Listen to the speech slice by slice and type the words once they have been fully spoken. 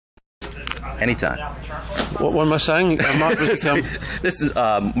Anytime. What am I saying? Mark Brzezicki. This is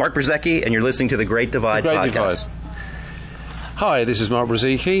Mark Brzezicki, and you're listening to the Great Divide podcast. Hi, this is Mark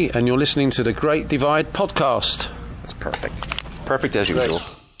Brzezicki, and you're listening to the Great Divide podcast. That's perfect. Perfect as usual.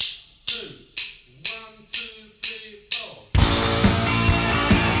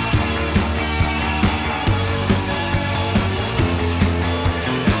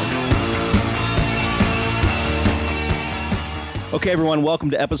 Okay, everyone,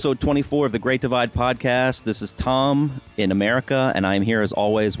 welcome to episode 24 of the Great Divide podcast. This is Tom in America, and I'm here as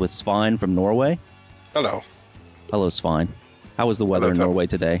always with Svein from Norway. Hello. Hello, Svein. How was the weather in Norway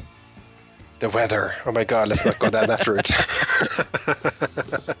today? The weather. Oh, my God. Let's not go down that route.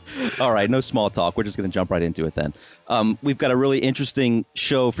 All right. No small talk. We're just going to jump right into it then. We've got a really interesting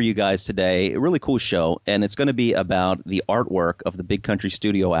show for you guys today, a really cool show, and it's going to be about the artwork of the Big Country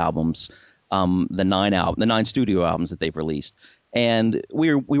Studio albums, the nine studio albums that they've released. And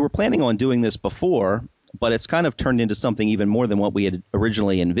we were planning on doing this before, but it's kind of turned into something even more than what we had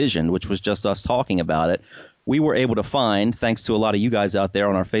originally envisioned, which was just us talking about it. We were able to find, thanks to a lot of you guys out there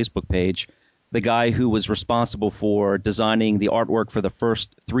on our Facebook page, the guy who was responsible for designing the artwork for the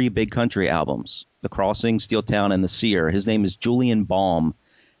first 3 Big Country albums, The Crossing, Steeltown, and The Seer. His name is Julian Balme.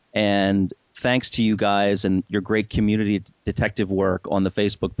 And thanks to you guys and your great community detective work on the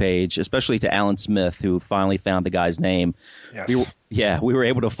Facebook page, especially to Alan Smith, who finally found the guy's name. Yes. We were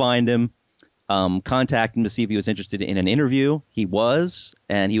able to find him, contact him to see if he was interested in an interview. He was,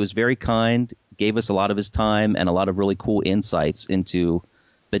 and he was very kind, gave us a lot of his time and a lot of really cool insights into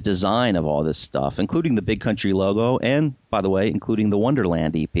the design of all this stuff, including the Big Country logo and, by the way, including the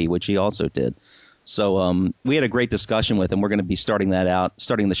Wonderland EP, which he also did. So we had a great discussion with him. We're going to be starting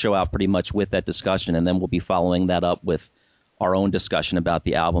the show out pretty much with that discussion, and then we'll be following that up with our own discussion about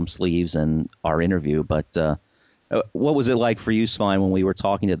the album sleeves and our interview. But what was it like for you, Svein, when we were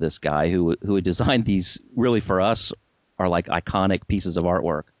talking to this guy who had designed these, really for us, are like iconic pieces of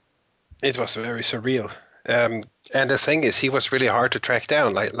artwork? It was very surreal. And the thing is, he was really hard to track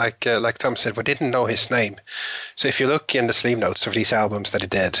down. Like Tom said, we didn't know his name. So if you look in the sleeve notes of these albums that he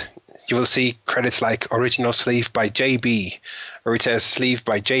did, you will see credits like original sleeve by JB, or it says sleeve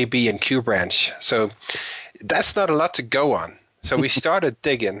by JB and Q Branch. So that's not a lot to go on. So we started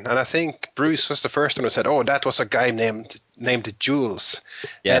digging, and I think Bruce was the first one who said, "Oh, that was a guy named Jules."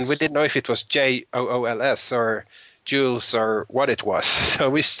 Yes. And we didn't know if it was Jools or Jules or what it was. So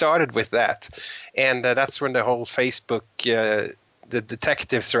we started with that, and that's when the whole Facebook the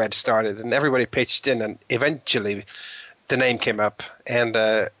detective thread started, and everybody pitched in, and eventually the name came up,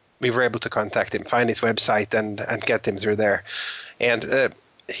 and we were able to contact him, find his website, and get him through there. And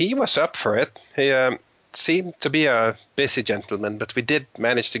he was up for it. He seemed to be a busy gentleman, but we did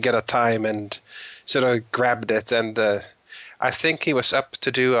manage to get a time and sort of grabbed it. And I think he was up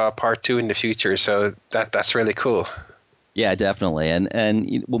to do a part 2 in the future. So that's really cool. Yeah, definitely.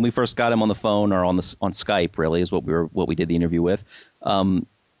 And when we first got him on the phone, or on Skype, really is what we did the interview with.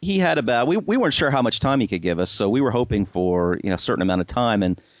 He had about we weren't sure how much time he could give us, so we were hoping for a certain amount of time.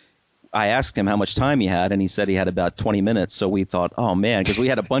 And I asked him how much time he had, and he said he had about 20 minutes. So we thought, oh man, because we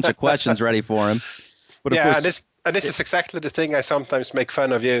had a bunch of questions ready for him. But yeah, of course, this is exactly the thing I sometimes make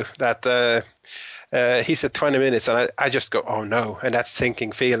fun of you, that he said 20 minutes, and I just go, oh no, and that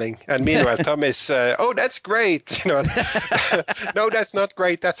sinking feeling. And meanwhile, Tom is, oh, that's great. No, that's not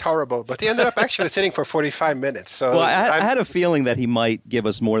great. That's horrible. But he ended up actually sitting for 45 minutes. So well, I had a feeling that he might give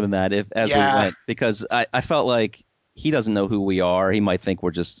us more than that as we went, because I felt like he doesn't know who we are. He might think we're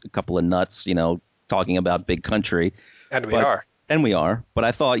just a couple of nuts, talking about Big Country. And we are. And we are. But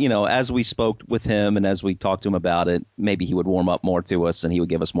I thought, as we spoke with him and as we talked to him about it, maybe he would warm up more to us and he would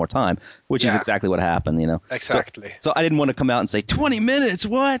give us more time, which is exactly what happened, Exactly. So I didn't want to come out and say, 20 minutes,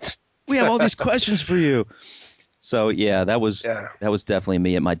 what? We have all these questions for you. So, yeah, that was definitely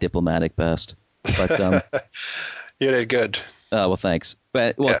me at my diplomatic best. But you did good. Well, thanks.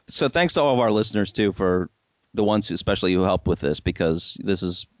 So thanks to all of our listeners, too, for the ones especially who helped with this, because this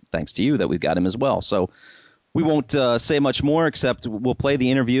is thanks to you that we've got him as well. So we won't say much more, except we'll play the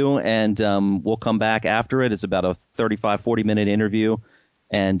interview, and we'll come back after it. It's about a 35, 40-minute interview,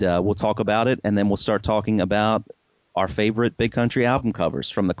 and we'll talk about it, and then we'll start talking about our favorite Big Country album covers,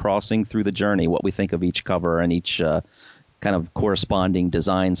 from The Crossing through The Journey, what we think of each cover and each kind of corresponding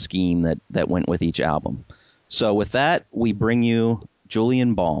design scheme that went with each album. So with that, we bring you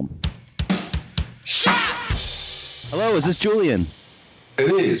Julian Balme. Hello, is this Julian? It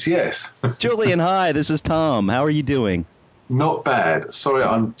is, yes. Julian, hi, this is Tom. How are you doing? Not bad. Sorry,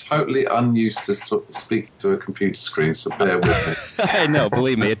 I'm totally unused to speaking to a computer screen, so bear with me. I know,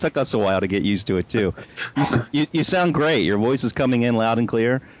 believe me, it took us a while to get used to it too. You sound great. Your voice is coming in loud and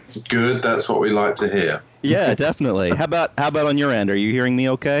clear. Good, that's what we like to hear. Yeah, definitely. How about on your end? Are you hearing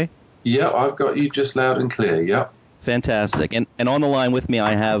me okay? Yeah, I've got you just loud and clear. Yep. Fantastic. And on the line with me,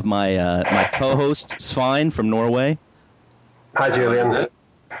 I have my co-host Svein from Norway. Hi, Julian.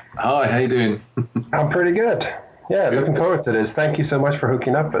 Hi, how you doing? I'm pretty good. Yeah, looking forward to this. Thank you so much for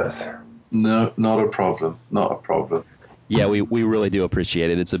hooking up with us. No, not a problem. Not a problem. Yeah, we really do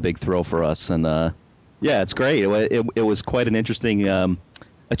appreciate it. It's a big thrill for us, and yeah, it's great. It was quite an interesting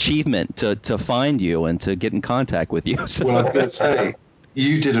achievement to find you and to get in contact with you. So. Well, I was going to say,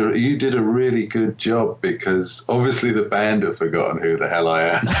 you did a really good job, because obviously the band have forgotten who the hell I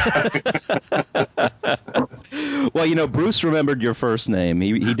am. Well, Bruce remembered your first name.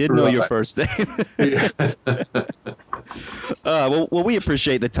 He did know your first name. Yeah. Well, we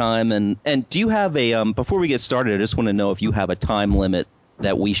appreciate the time. And do you have before we get started, I just want to know if you have a time limit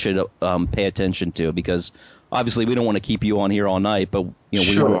that we should pay attention to, because obviously we don't want to keep you on here all night, but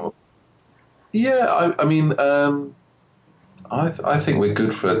Sure. Yeah, I mean, I think we're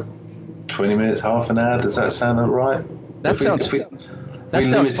good for 20 minutes, half an hour. Does that sound all right? That sounds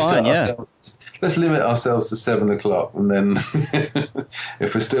fine, yeah. Let's limit ourselves to 7 o'clock, and then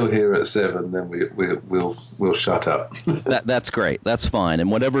if we're still here at 7, then we'll shut up. That's great. That's fine. And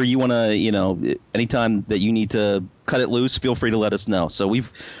whatever you want to, anytime that you need to cut it loose, feel free to let us know. So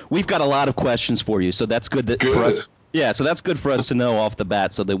we've got a lot of questions for you, so that's good for us. Yeah, so that's good for us to know off the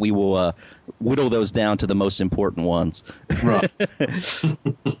bat, so that we will whittle those down to the most important ones. Right.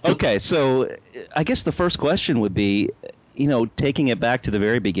 Okay, so I guess the first question would be, taking it back to the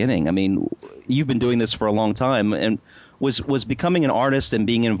very beginning. I mean, you've been doing this for a long time, and was becoming an artist and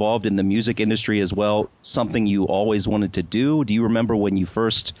being involved in the music industry as well something you always wanted to do? Do you remember when you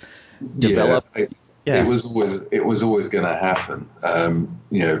first developed? Yeah. It was always going to happen.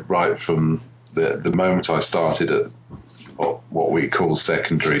 Right from the moment I started at what we call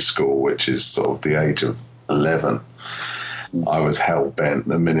secondary school, which is sort of the age of 11. I was hell bent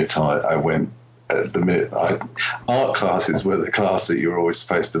the minute I went. Art classes were the class that you were always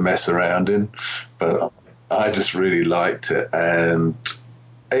supposed to mess around in, but I just really liked it, and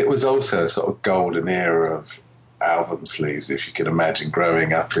it was also a sort of golden era of album sleeves, if you can imagine.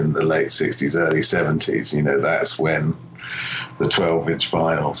 Growing up in the late 60s, early 70s, that's when the 12-inch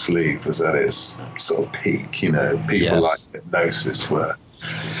vinyl sleeve was at its sort of peak. People like Hypnosis were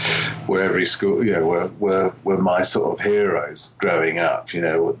every school, were my sort of heroes growing up.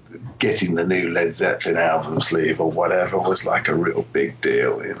 Getting the new Led Zeppelin album sleeve or whatever was like a real big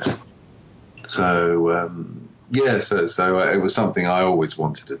deal. So so it was something I always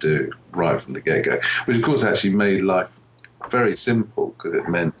wanted to do right from the get-go, which of course actually made life very simple, because it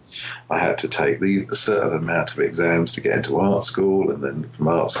meant I had to take a certain amount of exams to get into art school, and then from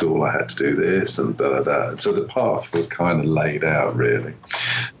art school I had to do this and da-da-da. So the path was kind of laid out, really.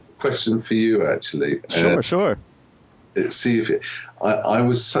 Question for you, actually. Sure. See if I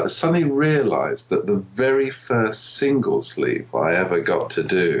was suddenly realised that the very first single sleeve I ever got to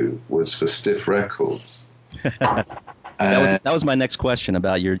do was for Stiff Records. That was my next question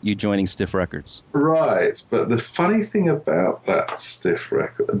about you joining Stiff Records. Right, but the funny thing about that Stiff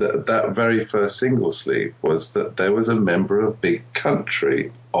Record, that very first single sleeve, was that there was a member of Big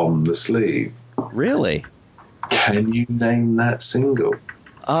Country on the sleeve. Really? Can you name that single?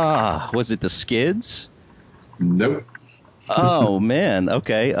 Was it the Skids? Nope. Oh man.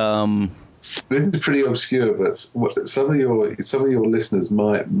 Okay. This is pretty obscure, but some of your listeners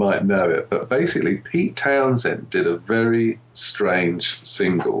might know it. But basically, Pete Townsend did a very strange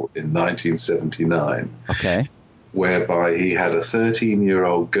single in 1979. Okay. Whereby he had a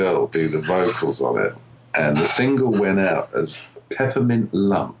 13-year-old girl do the vocals on it, and the single went out as Peppermint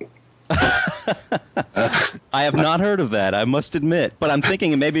Lump. I have not heard of that, I must admit, but I'm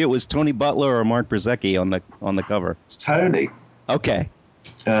thinking maybe it was Tony Butler or Mark Brzezicki on the cover. It's Tony. Okay.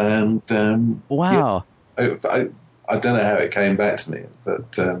 And wow. Yeah, I don't know how it came back to me,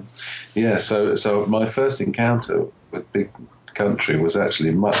 but so my first encounter with Big Country was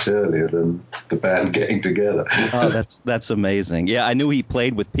actually much earlier than the band getting together. Oh, that's amazing. Yeah, I knew he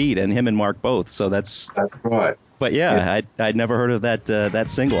played with Pete, and him and Mark both, so that's right. But yeah. I'd never heard of that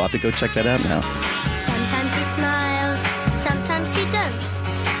single. I'll have to go check that out now. Sometimes he smiles, sometimes he don't.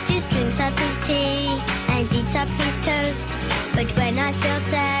 Just drinks up his tea and eats up his toast. But when I feel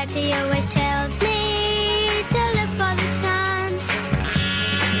sad, he always tells me to look for the sun.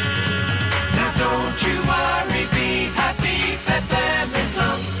 Now don't you worry, be happy, Peppermint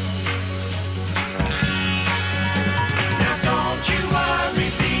Lump. Now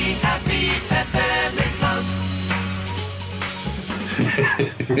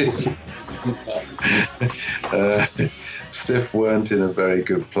Stiff weren't in a very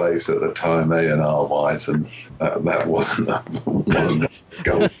good place at the time, A&R wise, and that wasn't a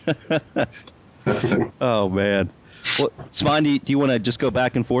goal. Oh man. Well, Svein, do you want to just go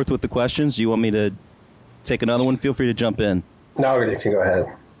back and forth with the questions? Do you want me to take another one? Feel free to jump in. No, you can go ahead.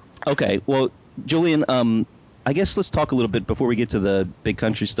 Okay. Well, Julian, I guess let's talk a little bit before we get to the big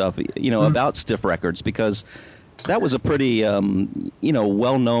country stuff, about Stiff Records, because that was a pretty,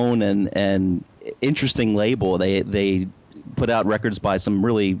 well-known and interesting label. They put out records by some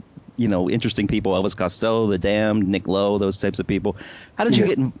really, interesting people: Elvis Costello, The Damned, Nick Lowe, those types of people. How did you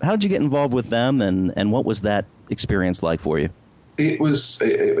get involved with them, and what was that experience like for you? It was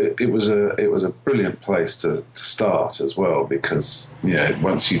a brilliant place to start as well, because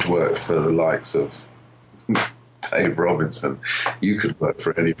once you'd worked for the likes of Dave Robinson, you could work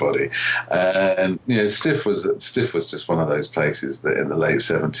for anybody, and Stiff was just one of those places that in the late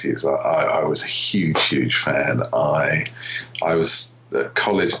 70s I was a huge fan. I was at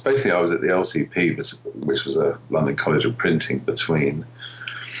college, basically I was at the LCP, which was a London College of Printing, between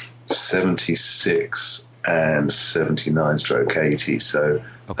 76 and 79/80. So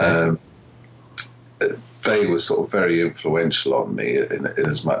okay. They were sort of very influential on me in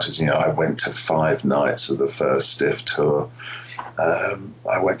as much as, I went to 5 nights of the first Stiff tour. I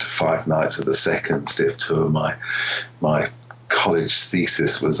went to 5 nights of the second Stiff tour. My college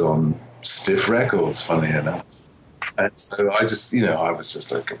thesis was on Stiff Records, funny enough. And so I just, I was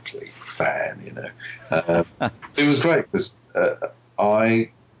just a complete fan, It was great because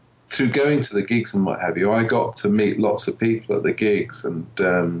through going to the gigs and what have you, I got to meet lots of people at the gigs, and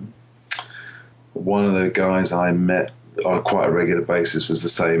one of the guys I met on quite a regular basis was the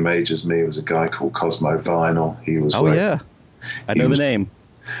same age as me. It was a guy called Cosmo Vinyl. He was I know the name.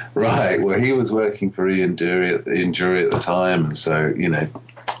 Right. Well, he was working for Ian Dury at the time, and so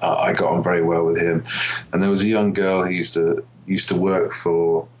I got on very well with him. And there was a young girl who used to work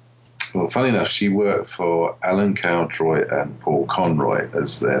for. Well, funny enough, she worked for Alan Cowdroy and Paul Conroy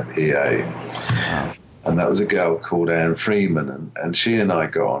as their PA. Wow. And that was a girl called Anne Freeman, and she and I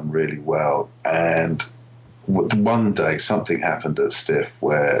got on really well. And one day something happened at Stiff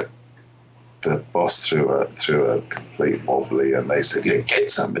where the boss threw a complete wobbly, and they said, get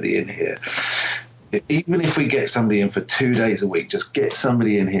somebody in here. Even if we get somebody in for 2 days a week, just get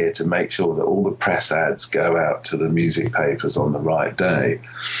somebody in here to make sure that all the press ads go out to the music papers on the right day.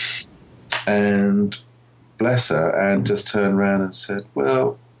 And bless her, Anne just turned around and said,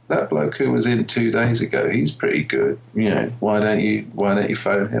 well, that bloke who was in 2 days ago, he's pretty good. Why don't you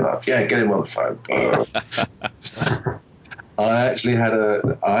phone him up? Yeah, get him on the phone. I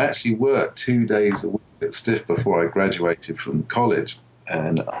actually worked 2 days a week at Stiff before I graduated from college,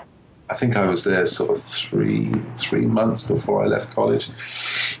 and I think I was there sort of three months before I left college.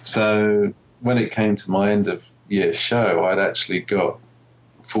 So when it came to my end of year show, I'd actually got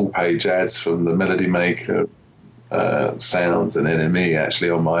full page ads from the Melody Maker, Sounds, and NME actually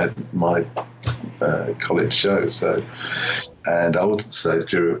on my college show. So, and also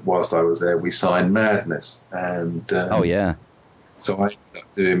whilst I was there, we signed Madness, and so I ended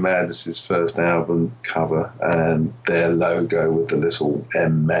up doing Madness's first album cover, and their logo with the little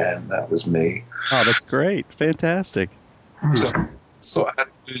M-Man, that was me. Oh, that's great. Fantastic. So I had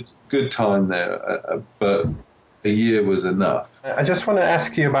a good time there, but a year was enough. I just want to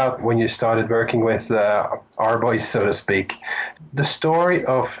ask you about when you started working with our boys, so to speak, the story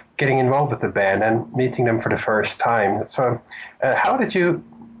of getting involved with the band and meeting them for the first time. So how did you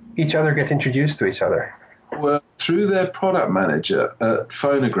each other get introduced to each other? Well, through their product manager at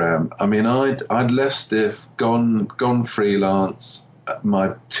Phonogram. I mean, I'd left Stiff, gone freelance.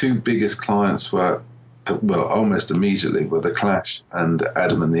 My 2 biggest clients were, well, almost immediately were The Clash and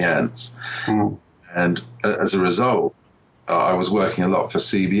Adam and the Ants. Mm. And as a result, I was working a lot for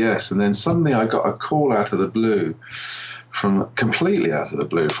CBS. And then suddenly I got a call out of the blue, completely out of the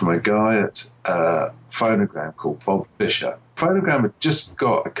blue, from a guy at Phonogram called Bob Fisher. Phonogram had just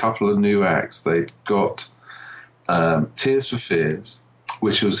got a couple of new acts. They'd got Tears for Fears,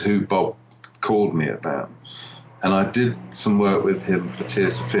 which was who Bob called me about. And I did some work with him for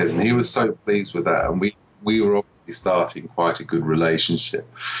Tears for Fears, and he was so pleased with that. And we were obviously starting quite a good relationship.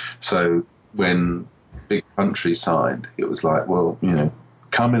 So when Big Country signed, it was like, well,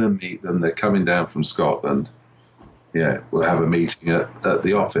 come in and meet them. They're coming down from Scotland. Yeah, we'll have a meeting at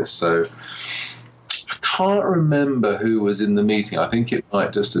the office. So I can't remember who was in the meeting. I think it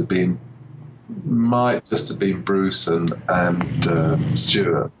might just have been Bruce and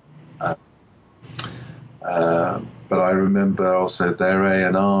Stuart. But I remember also their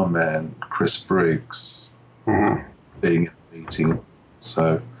A&R man, Chris Briggs, being at the meeting.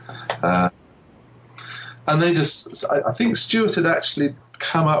 So, and they just, I think Stuart had actually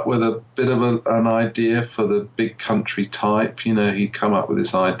come up with a bit of an idea for the big country type. You know, he'd come up with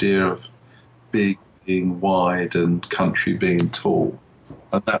this idea of big being wide and country being tall.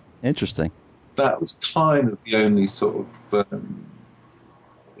 And that, Interesting. That was kind of the only sort of,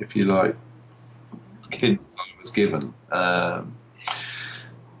 if you like, hints I was given.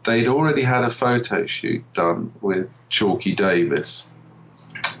 They'd already had a photo shoot done with Chalky Davis,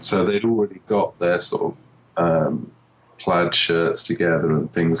 so they'd already got their sort of plaid shirts together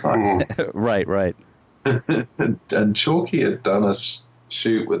and things like that. Right. And Chalky had done a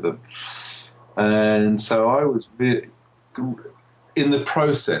shoot with them, and so I was really, in the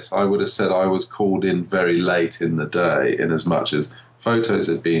process, I would have said I was called in very late in the day, in as much as photos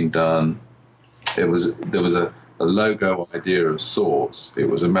had been done. There was a logo idea of sorts. It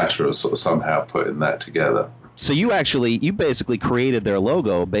was a matter of sort of somehow putting that together. So you basically created their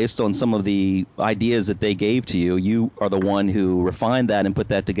logo based on some of the ideas that they gave to you. You are the one who refined that and put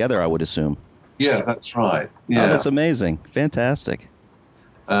that together, I would assume. Yeah, that's right. Yeah, that's amazing. Fantastic.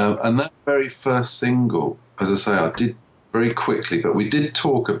 And that very first single, as I say, I did very quickly, but we did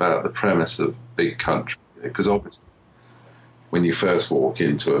talk about the premise of Big Country, because obviously when you first walk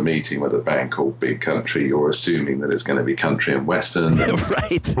into a meeting with a band called Big Country, you're assuming that it's going to be country and western.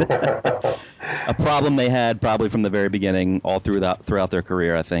 Right. A problem they had probably from the very beginning, all throughout their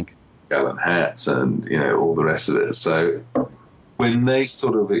career, I think. Gallon hats and, you know, all the rest of it. So when they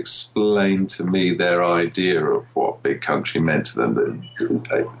sort of explained to me their idea of what Big Country meant to them,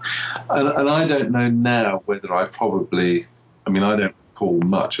 and I don't know now whether I don't recall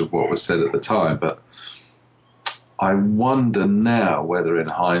much of what was said at the time, but I wonder now whether, in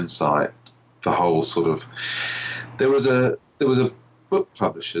hindsight, the whole sort of there was a book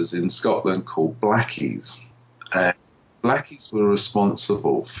publishers in Scotland called Blackies, and Blackies were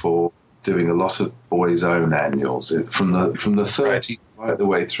responsible for doing a lot of boys' own annuals from the 30s right the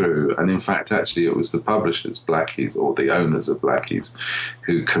way through. And in fact, actually, it was the publishers, Blackies, or the owners of Blackies,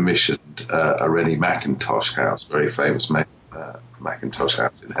 who commissioned a Rennie Mackintosh house, very famous Mackintosh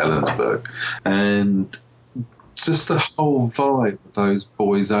house in Helensburgh, and just the whole vibe of those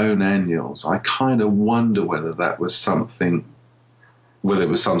boys' own annuals. I kind of wonder whether that was something, whether it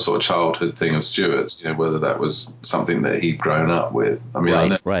was some sort of childhood thing of Stuart's, you know, whether that was something that he'd grown up with. I mean, I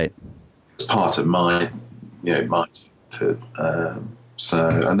know it's part of my childhood.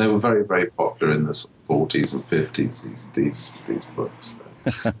 And they were very, very popular in the 40s and 50s, these books.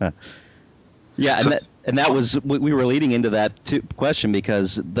 Yeah, and that was, we were leading into that question,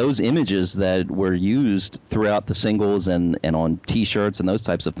 because those images that were used throughout the singles and on T-shirts and those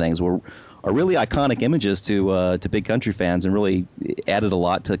types of things are really iconic images to Big Country fans, and really added a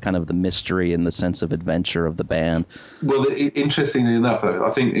lot to kind of the mystery and the sense of adventure of the band. Well, interestingly enough, I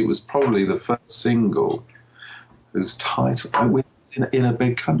think it was probably the first single whose title, in a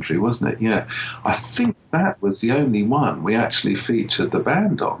Big Country, wasn't it? Yeah, I think that was the only one we actually featured the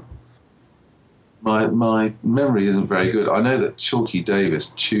band on. My memory isn't very good. I know that Chalky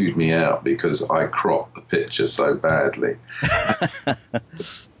Davis chewed me out because I cropped the picture so badly.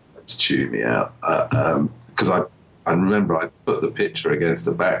 It's chewed me out because I remember I put the picture against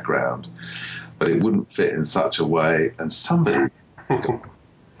the background, but it wouldn't fit in such a way, and something got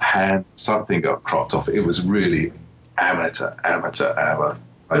cropped off. It was really amateur. I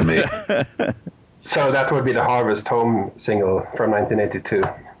mean, so that would be the Harvest Home single from 1982.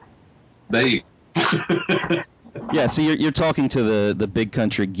 There you go. Yeah, so you're talking to the Big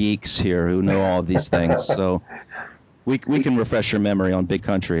Country geeks here who know all of these things, so we can refresh your memory on Big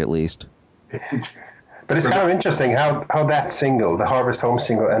Country at least. But it's kind of interesting how that single, the Harvest Home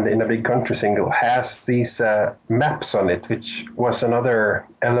single and the In a Big Country single, has these maps on it, which was another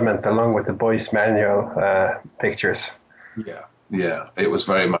element along with the Boys Manual pictures. Yeah, it was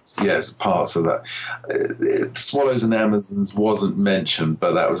very much, yes, parts of that. Swallows and Amazons wasn't mentioned,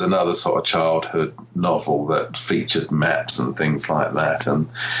 but that was another sort of childhood novel that featured maps and things like that. And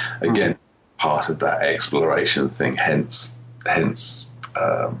again, part of that exploration thing, hence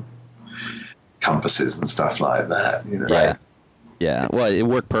compasses and stuff like that. You know? Yeah. Well, it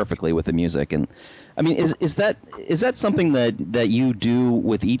worked perfectly with the music. And I mean, is that something that you do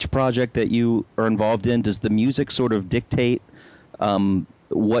with each project that you are involved in? Does the music sort of dictate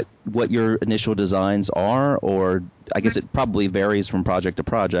what your initial designs are, or I guess it probably varies from project to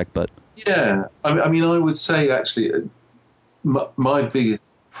project, but yeah, I mean, I would say actually my biggest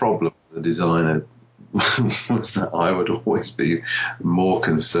problem as a designer was that I would always be more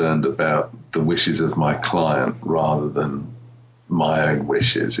concerned about the wishes of my client rather than my own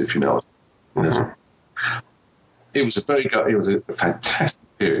wishes, if you know what I mean. it was a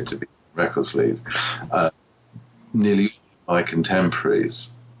fantastic period to be record sleeves. Nearly all my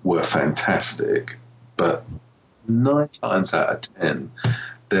contemporaries were fantastic, but 9 times out of 10,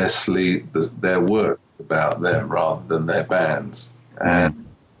 their work was about them rather than their bands. And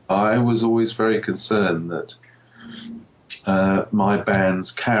I was always very concerned that my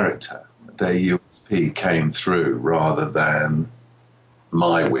band's character, their USP, came through rather than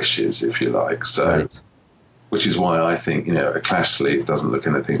my wishes, if you like. So, right. Which is why I think, a Clash sleeve doesn't look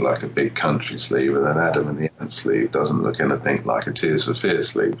anything like a Big Country sleeve, and an Adam and the Ants sleeve doesn't look anything like a Tears for Fears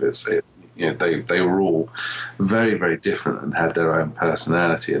sleeve. They were all very, very different and had their own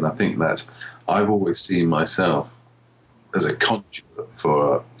personality. And I think that I've always seen myself as a conduit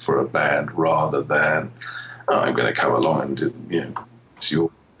for a band rather than I'm going to come along and do, it's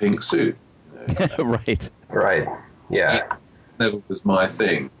your pink suit. Right. Yeah. It never was my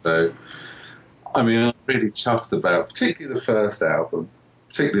thing. So, I mean, I'm really chuffed about, particularly the first album,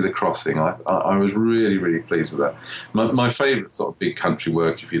 particularly The Crossing. I was really, really pleased with that. My favourite sort of Big Country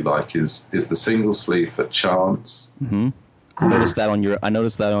work, if you like, is the single sleeve for Chance. Mm-hmm. I noticed that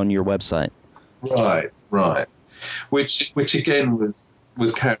on your website. Right. Which again was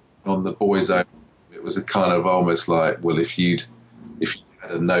carried on the Boys Own. It was a kind of almost like, well, if you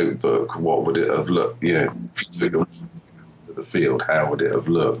had a notebook, what would it have looked? If you took it to the field, how would it have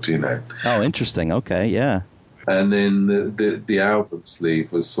looked? Oh, interesting. Okay, yeah. And then the album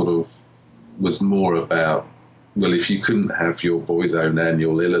sleeve was more about, well, if you couldn't have your Boys Own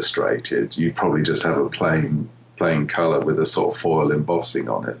annual illustrated, you'd probably just have a plain colour with a sort of foil embossing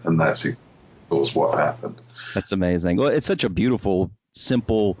on it, and that's of course what happened. That's amazing. Well, it's such a beautiful,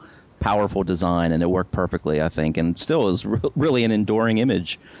 simple, powerful design, and it worked perfectly, I think, and still is really an enduring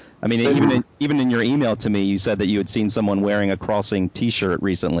image. I mean, even in your email to me, you said that you had seen someone wearing a Crossing T-shirt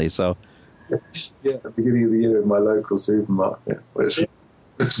recently. So, yeah, at the beginning of the year in my local supermarket, which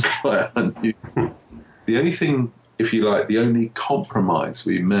was quite unusual. The only thing, if you like, the only compromise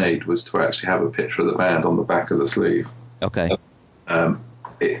we made was to actually have a picture of the band on the back of the sleeve. Okay.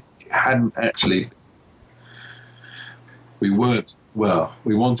 It hadn't actually. We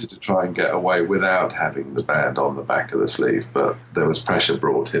wanted to try and get away without having the band on the back of the sleeve, but there was pressure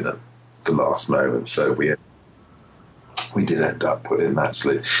brought in at the last moment, so we did end up putting that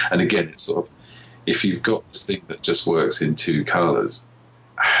sleeve. And again, it's sort of, if you've got this thing that just works in 2 colours,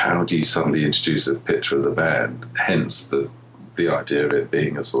 how do you suddenly introduce a picture of the band? Hence the idea of it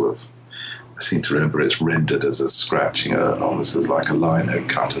being a sort of, I seem to remember it's rendered as a scratching, almost as like a lino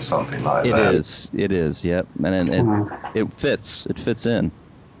cut or something like that. It is, yep. And it fits. It fits in.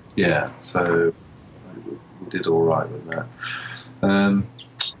 Yeah, so we did all right with that.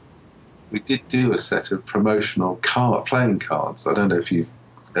 We did do a set of promotional playing cards. I don't know if you've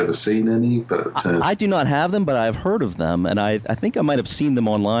ever seen any, but I do not have them, but I've heard of them, and I think I might have seen them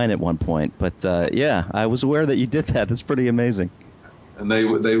online at one point. But yeah, I was aware that you did that. That's pretty amazing. And they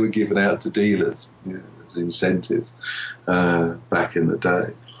were given out to dealers as incentives back in the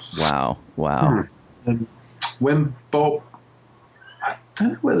day. Wow. And when Bob, I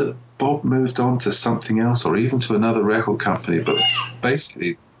don't know whether Bob moved on to something else or even to another record company, but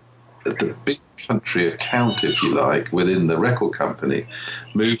basically the Big Country account, if you like, within the record company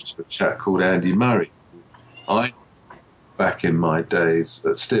moved to a chap called Andy Murray. Back in my days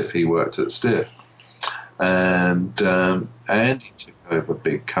at Stiff, he worked at Stiff. And Andy took over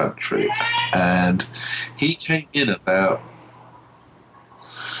Big Country, and he came in about,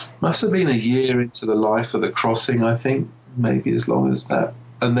 must have been a year into the life of The Crossing, I think, maybe as long as that.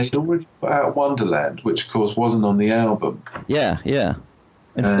 And they'd already put out Wonderland, which of course wasn't on the album. Yeah.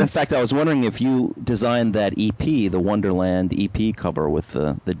 In fact, I was wondering if you designed that EP, the Wonderland EP cover with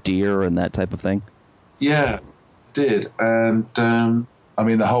the deer and that type of thing. Yeah, did. And I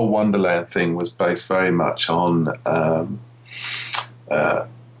mean, the whole Wonderland thing was based very much on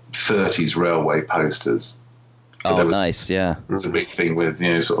 30s railway posters. Oh, nice, yeah. It was a big thing with,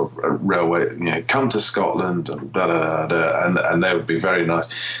 sort of a railway, come to Scotland and and they would be very nice.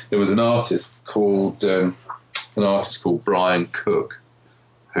 There was an artist called Brian Cook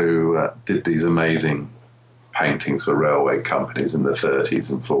who did these amazing paintings for railway companies in the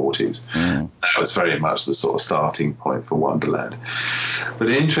 30s and 40s. That was very much the sort of starting point for Wonderland. But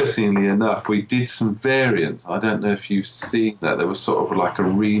interestingly enough, we did some variants. I don't know if you've seen that. There was sort of like a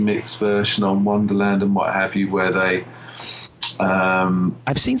remix version on Wonderland and what have you, where they...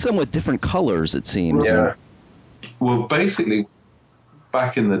 I've seen some with different colors, it seems. Yeah. Well, basically,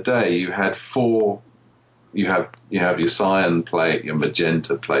 back in the day, you had 4... You have your cyan plate, your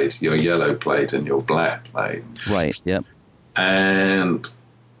magenta plate, your yellow plate, and your black plate. Right. Yep. And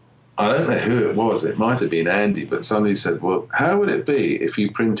I don't know who it was. It might have been Andy, but somebody said, well, how would it be if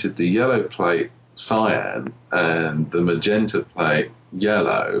you printed the yellow plate cyan and the magenta plate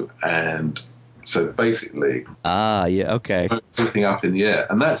yellow, and so basically okay, everything up in the air?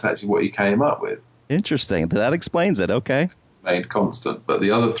 And that's actually what he came up with. Interesting. That explains it. Okay. Made constant, but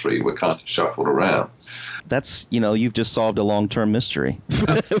the other three were kind of shuffled around. That's, you've just solved a long-term mystery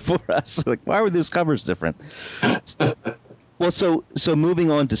for us. Like, why were those covers different? Well, so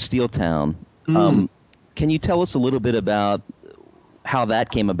moving on to Steeltown, can you tell us a little bit about how that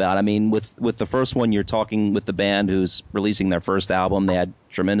came about? I mean, with the first one, you're talking with the band who's releasing their first album. They had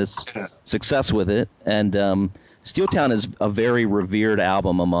tremendous success with it, and Steeltown is a very revered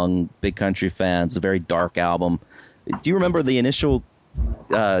album among Big Country fans, a very dark album. Do you remember the initial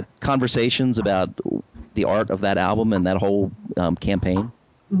conversations about the art of that album and that whole campaign?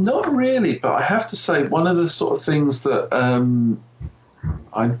 Not really, but I have to say one of the sort of things that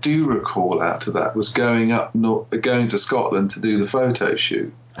I do recall out of that was going to Scotland to do the photo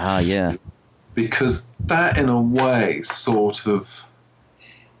shoot. Ah, yeah. Because that, in a way, sort of,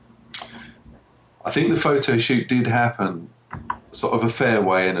 I think the photo shoot did happen sort of a fair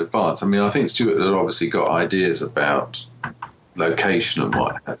way in advance. I mean, I think Stuart had obviously got ideas about location and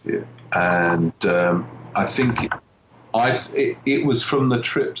what have you, and I think it was from the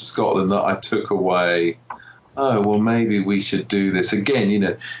trip to Scotland that I took away, oh, well, maybe we should do this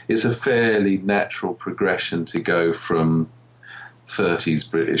again. It's a fairly natural progression to go from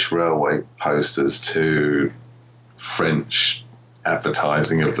 30s British railway posters to French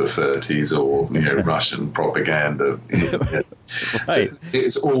advertising of the 30s, or Russian propaganda. Right.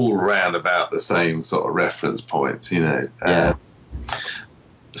 It's all round about the same sort of reference points, Yeah.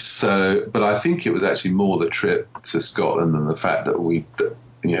 But I think it was actually more the trip to Scotland than the fact that we'd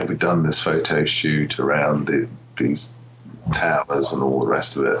done this photo shoot around these towers and all the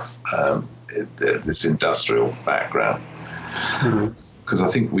rest of it, this industrial background. Because I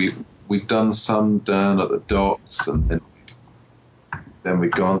think we'd done some down at the docks, and then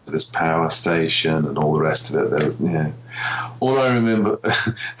we'd gone to this power station and all the rest of it. All I remember, the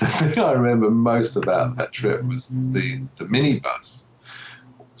thing I remember most about that trip was the minibus.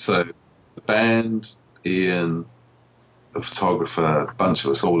 So the band, Ian, the photographer, a bunch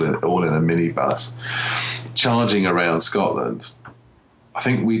of us all in a minibus, charging around Scotland. I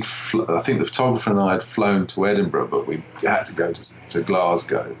think the photographer and I had flown to Edinburgh, but we had to go to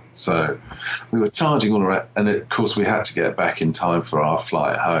Glasgow. So we were charging all around, and of course we had to get back in time for our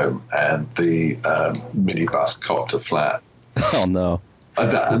flight home, and the minibus copped a flat. Oh, no.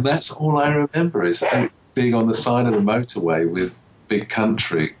 And that's all I remember, is being on the side of the motorway with Big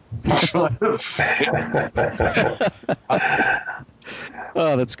Country trying to fit.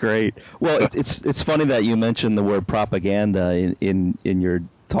 Oh, that's great. Well, it's funny that you mentioned the word propaganda in your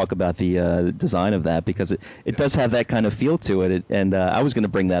talk about the design of that, because it does have that kind of feel to it. And I was going to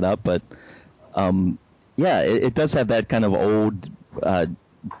bring that up, but it does have that kind of old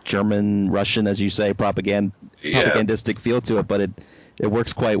German, Russian, as you say, propagandistic feel to it, but it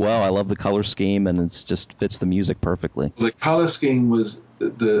works quite well. I love the color scheme, and it just fits the music perfectly. The color scheme was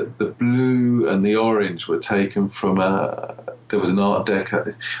the blue and the orange were taken from there was an Art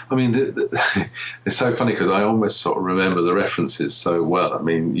Deco. I mean, it's so funny because I almost sort of remember the references so well. I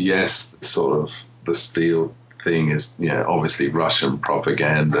mean, yes, sort of the steel thing is, obviously Russian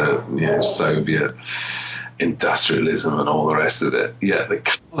propaganda, Soviet industrialism and all the rest of it. Yeah, the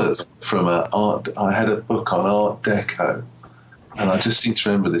colors from I had a book on Art Deco. And I just seem to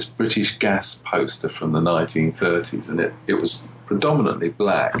remember this British gas poster from the 1930s, and it was predominantly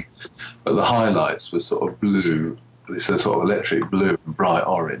black, but the highlights were sort of blue, this sort of electric blue and bright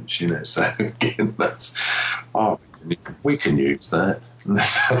orange, So again, we can use that.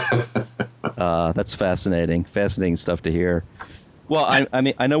 That's fascinating stuff to hear. Well, I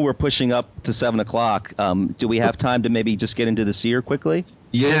mean, I know we're pushing up to 7:00. Do we have time to maybe just get into the Seer quickly?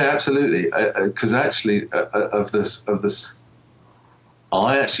 Yeah, absolutely. Because actually, of this.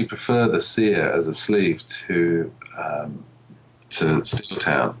 I actually prefer the Seer as a sleeve to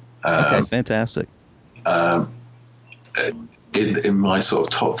Steeltown. Okay, fantastic. In my sort of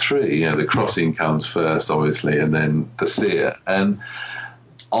top three, the Crossing comes first, obviously, and then the Seer. And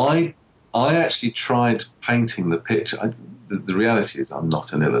I actually tried painting the picture. The reality is I'm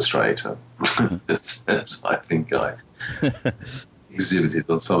not an illustrator, as I think I exhibited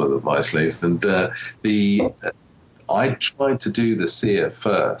on some of my sleeves. And I tried to do the Seer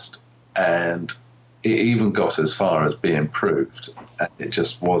first, and it even got as far as being proofed, and it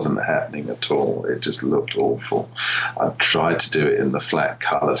just wasn't happening at all. It just looked awful. I tried to do it in the flat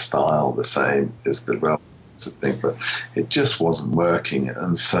colour style, the same as the thing, but it just wasn't working.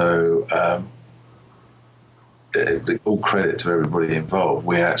 And so, all credit to everybody involved.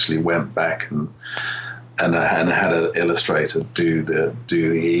 We actually went back and had an illustrator do the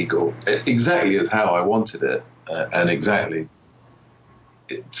eagle exactly as how I wanted it, and exactly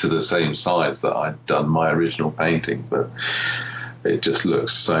to the same size that I'd done my original painting, but it just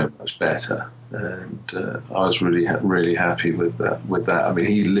looks so much better. And I was really happy with that. I mean,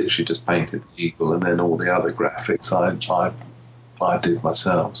 he literally just painted the eagle, and then all the other graphics I did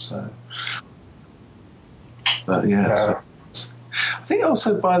myself. So, but yeah. So, I think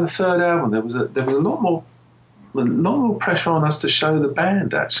also by the third album there was a lot more pressure on us to show the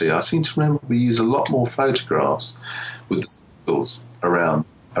band. Actually, I seem to remember we used a lot more photographs with the singles around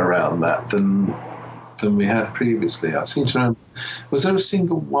that than we had previously. I seem to remember. Was there a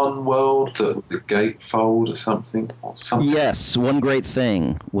single One World that was a gatefold or something? Yes, One Great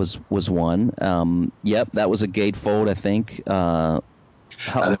Thing was one. Yep, that was a gatefold, I think. And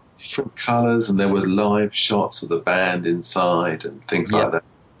there were different colours, and there were live shots of the band inside and things like that.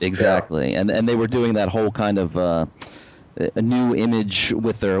 Exactly, yeah. And they were doing that whole kind of a new image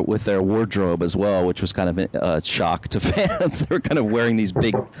with their wardrobe as well, which was kind of a shock to fans. They were kind of wearing these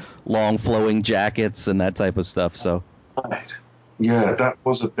big, long, flowing jackets and that type of stuff. So, right. Yeah, that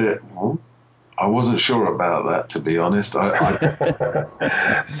was a bit. I wasn't sure about that, to be honest.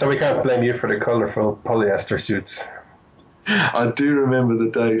 So we can't blame you for the colourful polyester suits. I do remember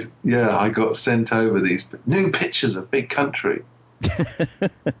the days. Yeah, I got sent over these new pictures of Big Country.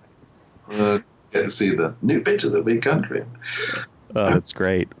 Get to see the new pictures of Big Country. Oh, that's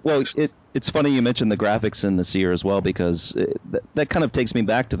great. Well, it's funny you mentioned the graphics in the Seer as well, because that kind of takes me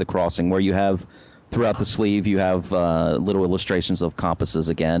back to the Crossing, where you have throughout the sleeve you have little illustrations of compasses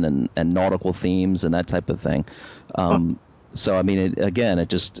again and nautical themes and that type of thing. So I mean, it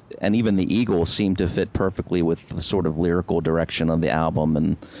just, and even the eagle seemed to fit perfectly with the sort of lyrical direction of the album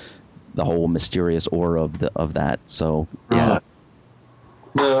and the whole mysterious aura of that. So yeah. Right.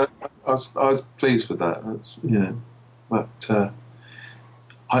 No, I was pleased with that. That's, but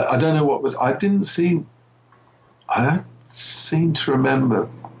I don't know what was. I don't seem to remember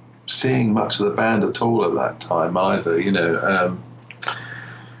seeing much of the band at all at that time either.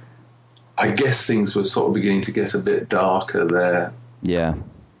 I guess things were sort of beginning to get a bit darker there. Yeah.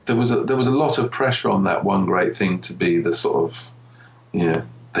 There was a lot of pressure on that One Great Thing to be the sort of, the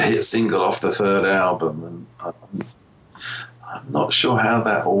hit single off the third album, and I'm not sure how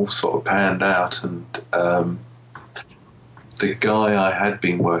that all sort of panned out. And the guy I had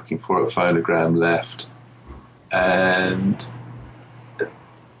been working for at Phonogram left, and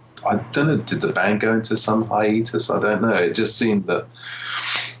I don't know, did the band go into some hiatus? I don't know. It just seemed that.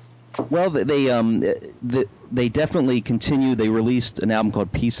 Well, they definitely continued. They released an album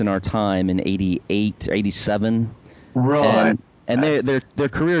called Peace in Our Time in 88, 87. Right. And their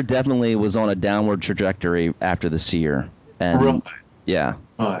career definitely was on a downward trajectory after the Seer. And, right. Yeah.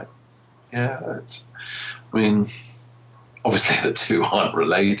 Right. Yeah. I mean, obviously the two aren't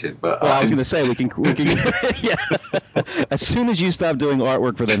related, but well, I was going to say we can yeah. As soon as you stopped doing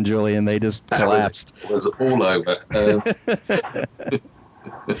artwork for them, Julian, they just collapsed. It was all over.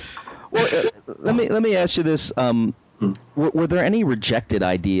 Well, let me ask you this: were there any rejected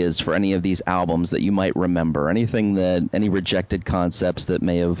ideas for any of these albums that you might remember? Any rejected concepts that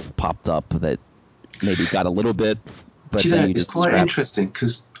may have popped up that maybe got a little bit? But it's quite interesting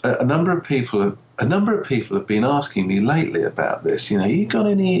because a number of people have been asking me lately about this. You got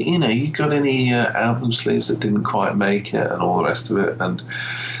any album sleeves that didn't quite make it and all the rest of it? And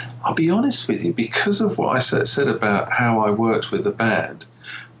I'll be honest with you, because of what I said about how I worked with the band,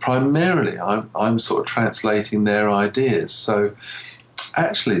 primarily I'm sort of translating their ideas. So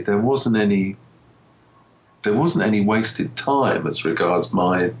actually there wasn't any wasted time as regards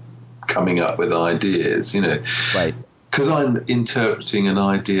my coming up with ideas, Right. Because I'm interpreting an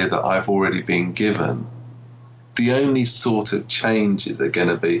idea that I've already been given. The only sort of changes are going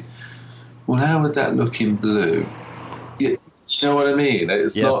to be, well, how would that look in blue? You know what I mean?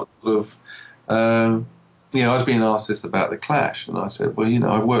 It's not sort of, I was being asked this about the Clash, and I said, well,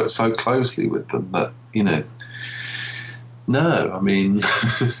 I worked so closely with them that, no, I mean,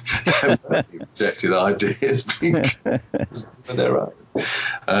 rejected ideas because they're own.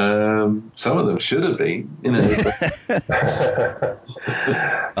 Some of them should have been,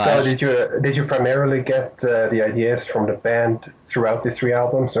 So did you primarily get the ideas from the band throughout these three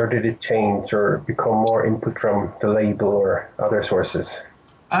albums, or did it change or become more input from the label or other sources?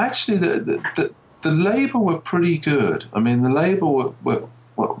 Actually, the label were pretty good. I mean, the label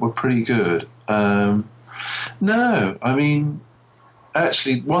were pretty good. No, I mean,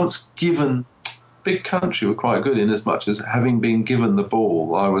 actually, once given Big Country were quite good in as much as, having been given the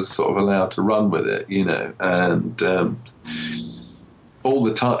ball, I was sort of allowed to run with it, and all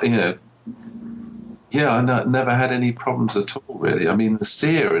the time, I never had any problems at all, really. I mean, The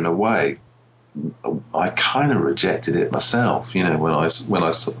Seer, in a way, I kind of rejected it myself, when I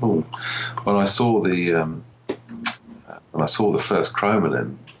saw the first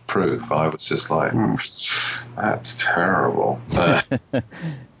chromalin proof, I was just like, that's terrible.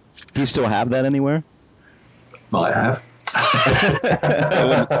 Do you still have that anywhere? Might have.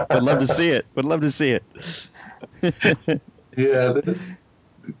 Would love to see it. Would love to see it. Yeah,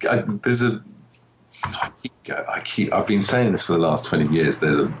 I've been saying this for the last 20 years.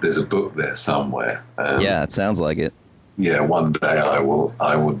 There's a book there somewhere. Yeah, it sounds like it. Yeah, one day I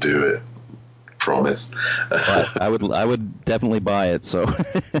will do it. Promise. I would definitely buy it. So.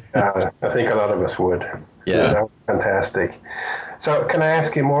 I think a lot of us would. Yeah. That was fantastic. So can I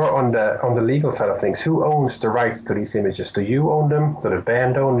ask you more on the legal side of things? Who owns the rights to these images? Do you own them? Does the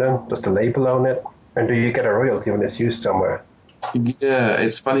band own them? Does the label own it? And do you get a royalty when it's used somewhere? Yeah,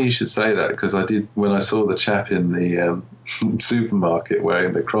 it's funny you should say that, because I did, when I saw the chap in the supermarket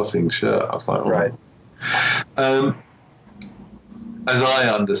wearing the Crossing shirt, I was like, right. As I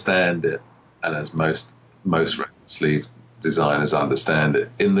understand it, and as most record sleeve designers understand it,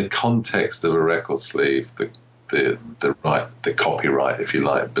 in the context of a record sleeve, the copyright, if you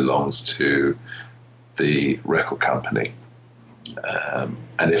like, belongs to the record company.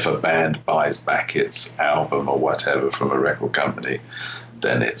 And if a band buys back its album or whatever from a record company,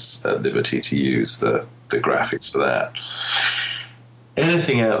 then it's at liberty to use the graphics for that.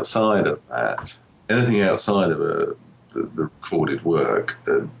 Anything outside of that, anything outside of the recorded work,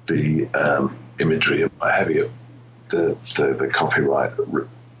 the imagery and what have you, the copyright,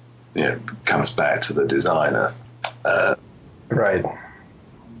 comes back to the designer. Right.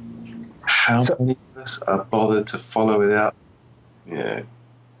 How many of us are bothered to follow it up? Yeah,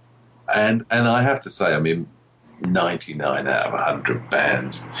 and I have to say, I mean, 99 out of 100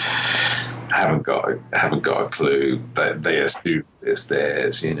 bands haven't got a clue that they assume it's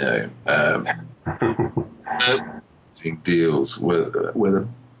theirs. Deals were the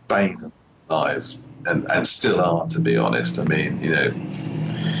bane of lives, and still are, to be honest. I mean,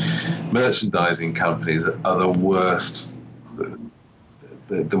 merchandising companies are the worst.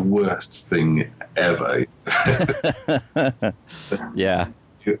 The worst thing ever. Yeah.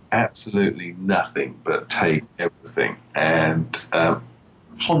 Do absolutely nothing but take everything, and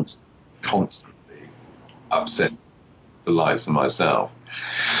constantly upset the likes of myself.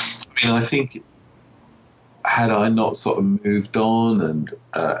 I mean, I think, had I not sort of moved on and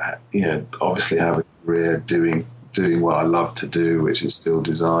obviously have a career doing what I love to do, which is still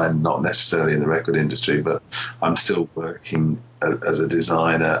design, not necessarily in the record industry, but I'm still working as a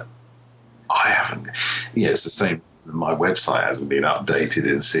designer. It's the same. My website hasn't been updated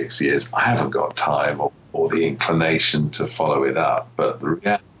in 6 years. I haven't got time or the inclination to follow it up. But the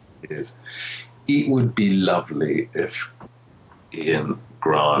reality is, it would be lovely if Ian,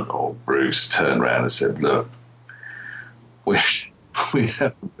 Grant, or Bruce turned around and said, "Look, we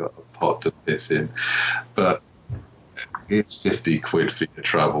haven't got a pot to piss in, but it's 50 quid for your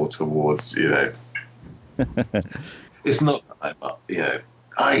travel towards, It's not that I'm,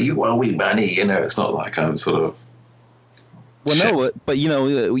 you owe me money, it's not like I'm sort of. Well, no, but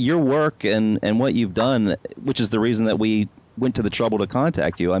your work and what you've done, which is the reason that we went to the trouble to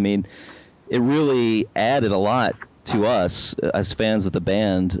contact you. I mean, it really added a lot to us as fans of the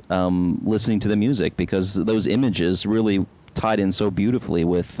band, listening to the music, because those images really tied in so beautifully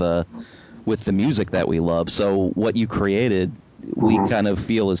with the music that we love. So what you created, we kind of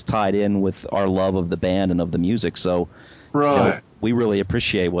feel is tied in with our love of the band and of the music. So right. We really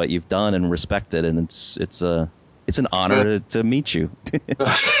appreciate what you've done and respect it, and it's an honor to meet you.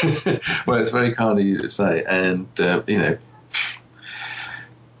 Well, it's very kind of you to say, and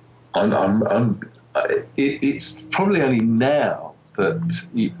it's probably only now that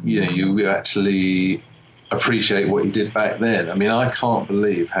you actually appreciate what you did back then. I mean, I can't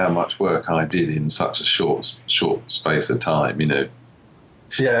believe how much work I did in such a short space of time.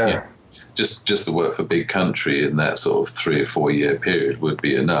 Yeah. Just the work for Big Country in that sort of 3 or 4 year period would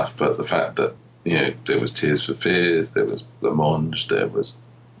be enough. But the fact that there was Tears for Fears, there was Blancmange, there was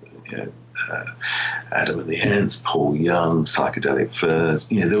Adam and the Ants, Paul Young, Psychedelic Furs.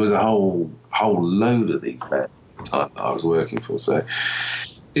 There was a whole load of these bands at the time that I was working for. So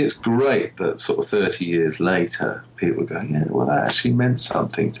it's great that sort of 30 years later, people go, yeah, well, that actually meant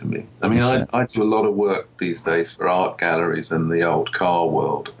something to me. I mean, I do a lot of work these days for art galleries and the old car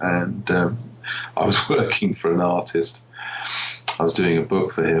world, and I was working for an artist. I was doing a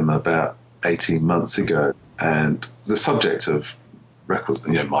book for him about 18 months ago, and the subject of records,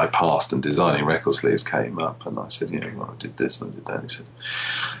 my past and designing record sleeves came up, and I said, I did this and I did that. And he said,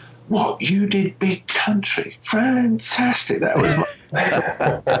 "What, you did Big Country? Fantastic! That was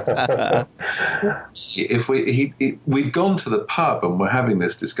we'd gone to the pub and we're having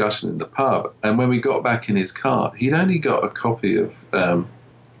this discussion in the pub, and when we got back in his car, he'd only got a copy of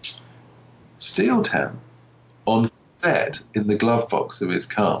Steeltown on cassette in the glove box of his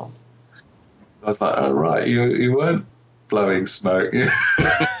car. I was like, "Oh right, you weren't blowing smoke."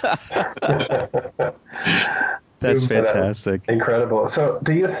 That's fantastic. Incredible. So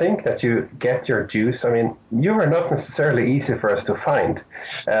do you think that you get your juice? I mean, you were not necessarily easy for us to find.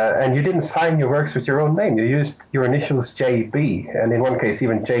 And you didn't sign your works with your own name. You used your initials JB, and in one case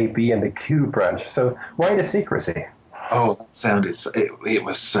even JB and the Q branch. So why the secrecy? Oh, that sounded... It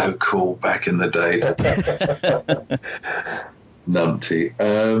was so cool back in the day. Numpty.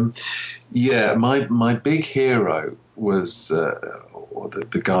 My big hero was...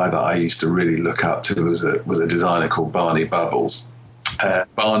 the guy that I used to really look up to was a designer called Barney Bubbles.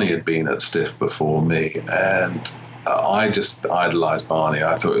 Barney had been at Stiff before me, and I just idolized Barney.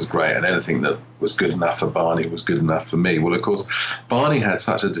 I thought it was great, and anything that was good enough for Barney was good enough for me. Well, of course, Barney had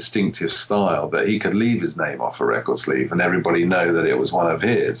such a distinctive style that he could leave his name off a record sleeve and everybody know that it was one of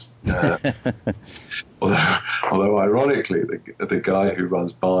his. Although ironically, the guy who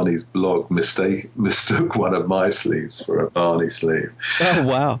runs Barney's blog mistook one of my sleeves for a Barney sleeve. Oh,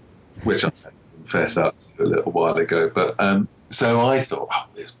 wow. Which I confessed up to a little while ago. But so I thought,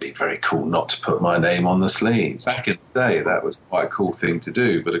 it'd be very cool not to put my name on the sleeves. Back in the day, that was quite a cool thing to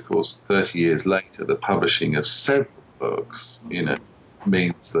do. But of course, 30 years later, the publishing of several books,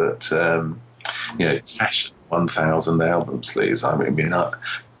 means that, cash 1,000 album sleeves. I mean,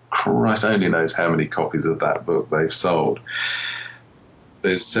 Christ only knows how many copies of that book they've sold.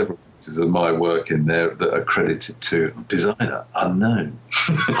 There's several pieces of my work in there that are credited to designer unknown.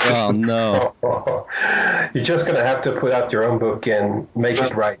 Oh, no. You're just going to have to put out your own book and make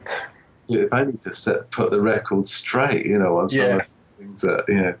it right. If only to put the record straight, on some of the things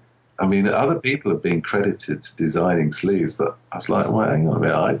that, I mean, other people have been credited to designing sleeves that I was like, well, hang on a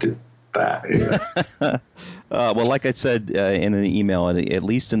minute, I did that. Well, like I said in an email, at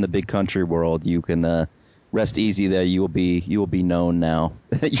least in the Big Country world, you can rest easy there. You will be known now.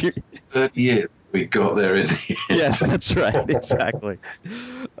 30 years we got there in the end. Yes, that's right. Exactly.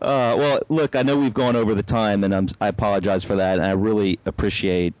 Well, look, I know we've gone over the time, and I apologize for that. And I really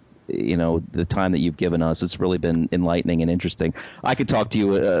appreciate the time that you've given us. It's really been enlightening and interesting. I could talk to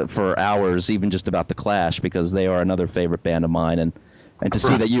you for hours, even just about the Clash, because they are another favorite band of mine, and to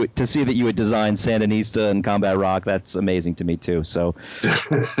see that you had designed Sandinista and Combat Rock, that's amazing to me too. So,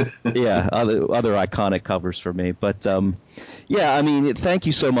 yeah, other iconic covers for me. But I mean, thank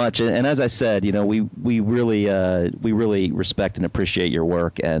you so much. And as I said, we really respect and appreciate your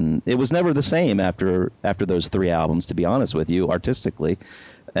work. And it was never the same after those 3 albums, to be honest with you, artistically.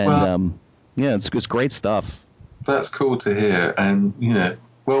 And it's great stuff. That's cool to hear. And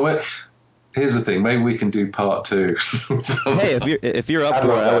here's the thing. Maybe we can do part 2. Hey, if you're up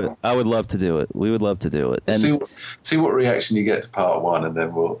for it, I would love to do it. We would love to do it. And see what reaction you get to part 1, and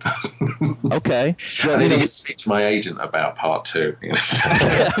then we'll. Okay. I need to speak to my agent about part 2.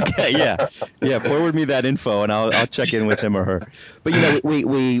 Okay. Yeah. Forward me that info, and I'll check in with him or her. But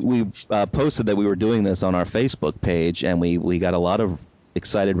we posted that we were doing this on our Facebook page, and we got a lot of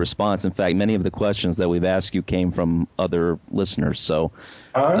excited response. In fact, many of the questions that we've asked you came from other listeners. So.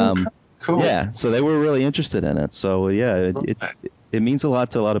 Cool. Yeah, so they were really interested in it. So yeah, it means a lot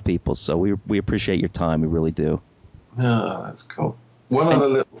to a lot of people. So we appreciate your time. We really do. Oh, that's cool.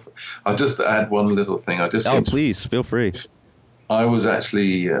 I'll just add one little thing. Please feel free. I was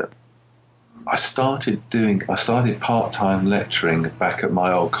actually I started part-time lecturing back at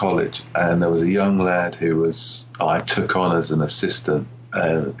my old college, and there was a young lad I took on as an assistant,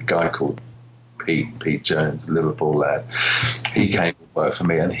 a guy called Pete Jones, Liverpool lad. He came to work for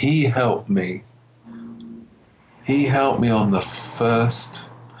me, and he helped me on the first.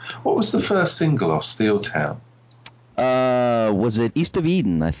 What was the first single off Steeltown? Was it East of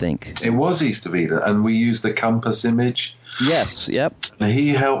Eden? I think it was East of Eden, and we used the compass image. Yes. Yep. And he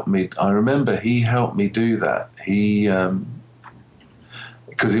helped me. I remember he helped me do that. He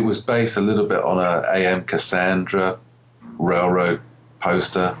because it was based a little bit on a AM Cassandra railroad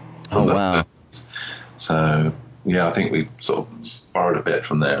poster. Oh wow. So yeah, I think we sort of borrowed a bit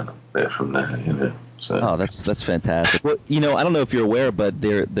from there and a bit from there, So. Oh, that's fantastic. Well, I don't know if you're aware, but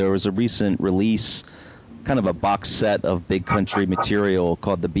there was a recent release, kind of a box set of Big Country material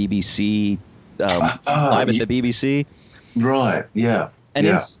called the BBC Live at the BBC. Right. Yeah.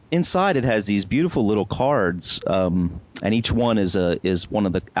 And inside it has these beautiful little cards, and each one is one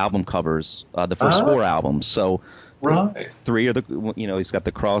of the album covers, the first 4 albums. So Right. 3 are he's got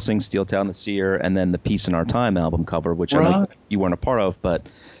the Crossing, Steeltown, The Seer, and then the Peace in Our Time album cover, which I know you weren't a part of. But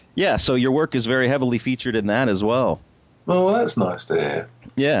yeah, so your work is very heavily featured in that as well. Well, that's nice to hear.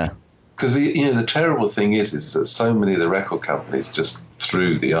 Yeah. Because the terrible thing is that so many of the record companies just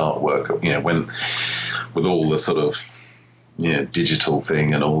threw the artwork, when with all the sort of digital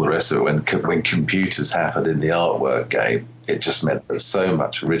thing and all the rest of it, when computers happened in the artwork game, it just meant that so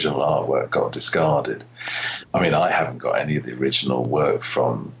much original artwork got discarded. I mean, I haven't got any of the original work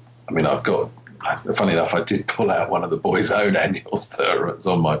from. I mean, I've got. Funny enough, I did pull out one of the Boys' Own annuals that's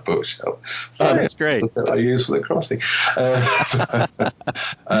on my bookshelf. Oh, that's great. That I use for the Crossing.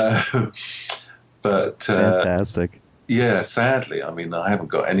 But fantastic. Yeah, sadly, I mean, I haven't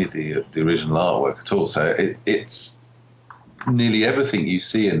got any of the original artwork at all. So it's nearly everything you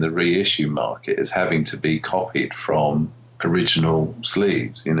see in the reissue market is having to be copied from original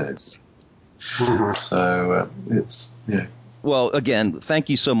sleeves. So it's Well, again, thank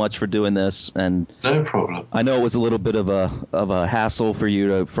you so much for doing this, and no problem. I know it was a little bit of a hassle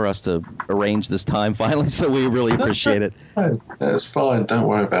for us to arrange this time finally, so we really appreciate it. That's fine. Don't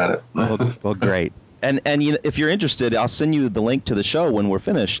worry about it. Well, great. And if you're interested, I'll send you the link to the show when we're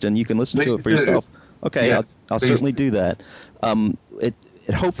finished, and you can listen to it for yourself. Okay, yeah, I'll certainly do that. It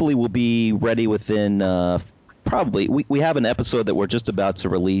hopefully will be ready within probably we have an episode that we're just about to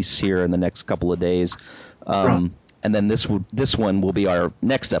release here in the next couple of days. And then this one will be our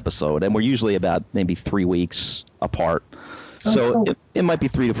next episode, and we're usually about maybe 3 weeks apart. So it might be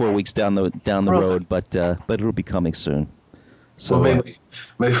 3 to 4 weeks down the road, but it'll be coming soon. So maybe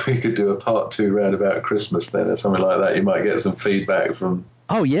we could do a part 2 round about Christmas then, or something like that. You might get some feedback from.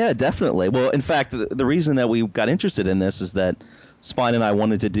 Oh yeah, definitely. Well, in fact, the reason that we got interested in this is that Svein and I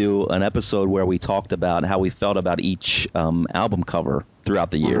wanted to do an episode where we talked about how we felt about each album cover throughout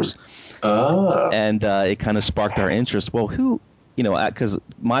the years. And it kind of sparked our interest. Well, because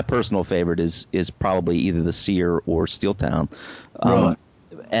my personal favorite is probably either The Seer or Steeltown.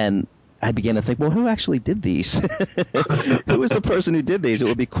 And I began to think, well, who actually did these? Who was the person who did these? It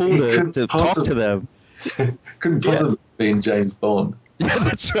would be cool to talk to them. Couldn't possibly have been James Bond. Yeah,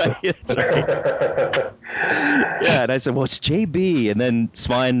 that's right. Yeah, and I said, well, it's JB. And then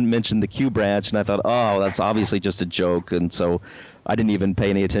Svein mentioned the Q branch, and I thought, oh, that's obviously just a joke. And so I didn't even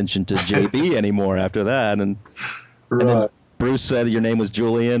pay any attention to JB anymore after that. And then Bruce said your name was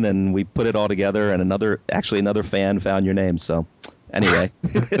Julian, and we put it all together, and another fan found your name. So anyway.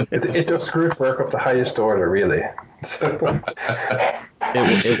 it does group work of the highest order, really. It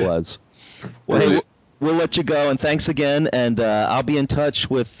was. Well, hey, we'll let you go, and thanks again. And I'll be in touch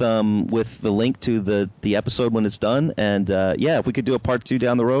with the link to the episode when it's done. And if we could do a part 2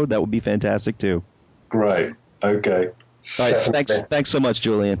 down the road, that would be fantastic too. Great. Okay. All right. Thanks so much,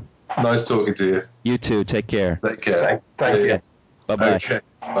 Julian. Nice talking to you. You too. Take care. Take care. Thank you. Bye-bye. Okay.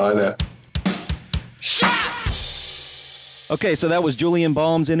 Bye now. Okay, so that was Julian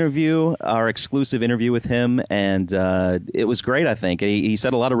Balme's interview, our exclusive interview with him, and it was great, I think. He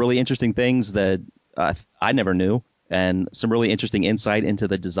said a lot of really interesting things that I never knew, and some really interesting insight into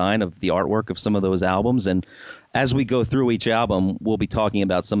the design of the artwork of some of those albums. And as we go through each album, we'll be talking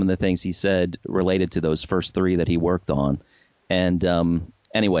about some of the things he said related to those first 3 that he worked on. And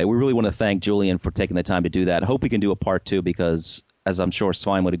anyway, we really want to thank Julian for taking the time to do that. I hope we can do a part 2 because, as I'm sure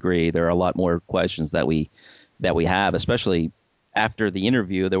Svein would agree, there are a lot more questions that we have, especially after the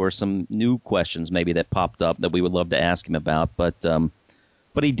interview. There were some new questions maybe that popped up that we would love to ask him about. But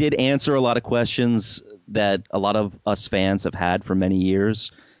he did answer a lot of questions that a lot of us fans have had for many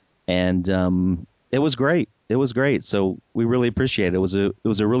years. And it was great. It was great. So we really appreciate it. It was a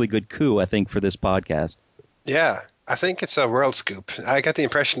really good coup, I think, for this podcast. Yeah, I think it's a world scoop. I got the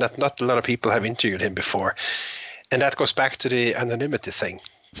impression that not a lot of people have interviewed him before. And that goes back to the anonymity thing.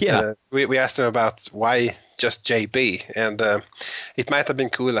 Yeah. We asked him about why just JB. And it might have been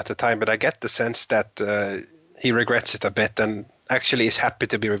cool at the time, but I get the sense that he regrets it a bit and actually is happy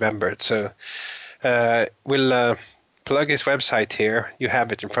to be remembered. So we'll plug his website here. You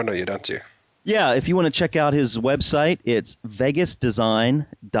have it in front of you, don't you? Yeah, if you want to check out his website, it's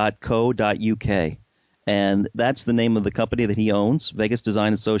vegasdesign.co.uk. And that's the name of the company that he owns, Vegas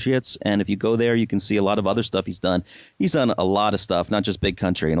Design Associates. And if you go there, you can see a lot of other stuff he's done. He's done a lot of stuff, not just Big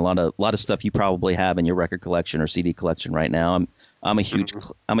Country, and a lot of stuff you probably have in your record collection or CD collection right now. I'm a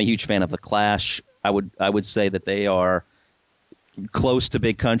huge fan of the Clash. I would say that they are close to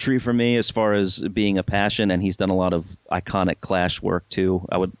Big Country for me as far as being a passion, and he's done a lot of iconic Clash work too.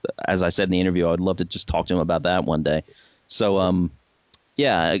 As I said in the interview, I would love to just talk to him about that one day. So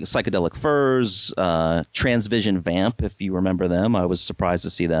Yeah, Psychedelic Furs, Transvision Vamp, if you remember them. I was surprised to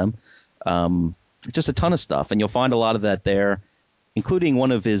see them. Just a ton of stuff, and you'll find a lot of that there, including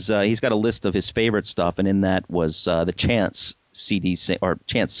one of his. He's got a list of his favorite stuff, and in that was the Chance CD or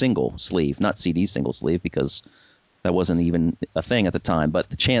Chance single sleeve, not CD single sleeve, because that wasn't even a thing at the time. But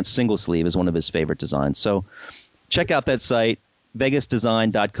the Chance single sleeve is one of his favorite designs. So check out that site,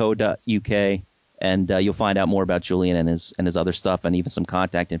 vegasdesign.co.uk, and you'll find out more about Julian and his other stuff, and even some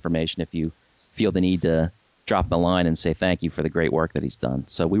contact information if you feel the need to drop him a line and say thank you for the great work that he's done.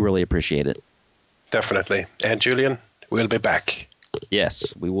 So we really appreciate it. Definitely. And Julian, we'll be back.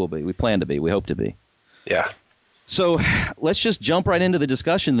 Yes, we will be. We plan to be. We hope to be. Yeah. So let's just jump right into the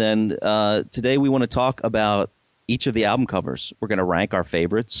discussion then. Today we want to talk about each of the album covers. We're going to rank our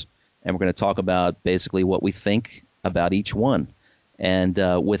favorites, and we're going to talk about basically what we think about each one. And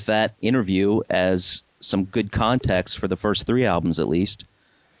with that interview as some good context for the first three albums at least,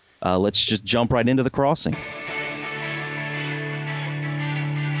 let's just jump right into The Crossing.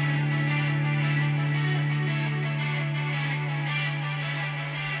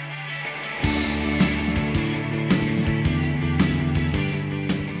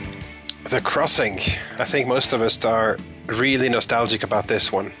 The Crossing. I think most of us are really nostalgic about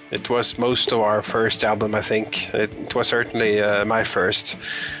this one. It was most of our first album, I think. It was certainly my first.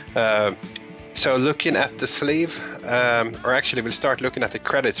 So looking at the sleeve, or actually we'll start looking at the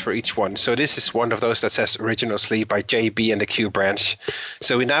credits for each one. So this is one of those that says original sleeve by JB and the Q branch.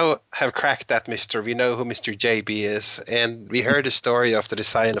 So we now have cracked that mystery. We know who Mr. JB is, and we heard the story of the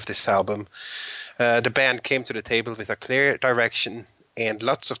design of this album. The band came to the table with a clear direction, and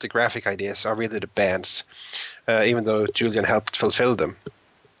lots of the graphic ideas are really the band's, even though Julian helped fulfill them.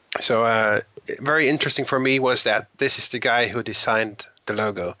 So very interesting for me was that this is the guy who designed the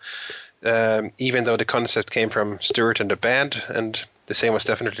logo, even though the concept came from Stuart and the band, and the same was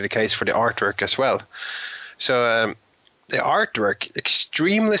definitely the case for the artwork as well. So the artwork,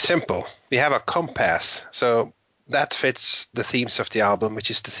 extremely simple. We have a compass, so that fits the themes of the album, which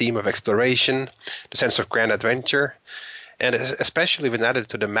is the theme of exploration, the sense of grand adventure, and especially when added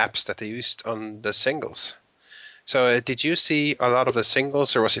to the maps that they used on the singles. So did you see a lot of the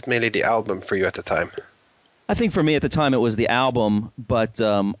singles, or was it mainly the album for you at the time? I think for me at the time it was the album, but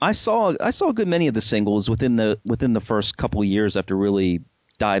I saw a good many of the singles within the first couple of years after really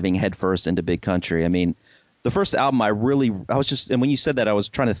diving headfirst into Big Country. I mean, the first album and when you said that, I was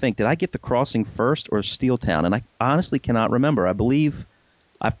trying to think, did I get The Crossing first or Steeltown? And I honestly cannot remember. I believe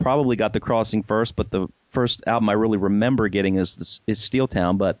I probably got The Crossing first, but the first album I really remember getting is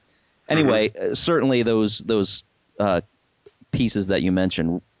Steeltown. But anyway, certainly those pieces that you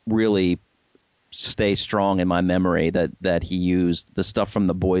mentioned really stay strong in my memory, that he used the stuff from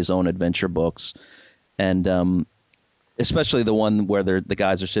the Boys' Own Adventure books, and especially the one where the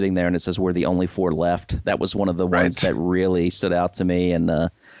guys are sitting there and it says we're the only four left. That was one of the ones that really stood out to me, and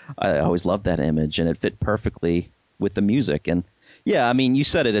I always loved that image, and it fit perfectly with the music. And yeah, I mean, you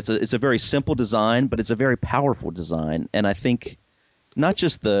said it. It's a very simple design, but it's a very powerful design. And I think not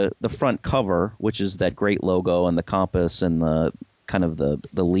just the front cover, which is that great logo and the compass and the kind of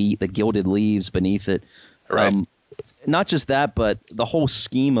the gilded leaves beneath it. Right. Not just that, but the whole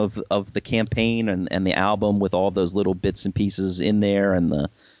scheme of the campaign and the album with all those little bits and pieces in there, and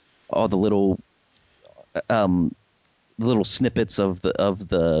all the little snippets of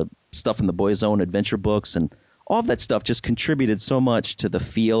the stuff in the Boys' Own Adventure books, and all of that stuff just contributed so much to the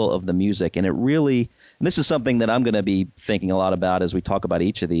feel of the music. And it really, and this is something that I'm going to be thinking a lot about as we talk about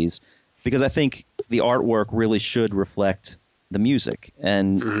each of these, because I think the artwork really should reflect the music.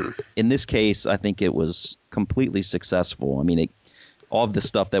 And in this case, I think it was completely successful. I mean, all of the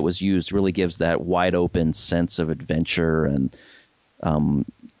stuff that was used really gives that wide open sense of adventure and,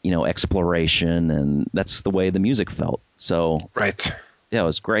 exploration. And that's the way the music felt. So, yeah, it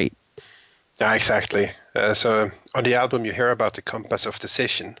was great. Yeah, exactly. So on the album, you hear about the compass of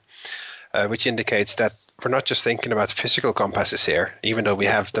decision, which indicates that we're not just thinking about physical compasses here, even though we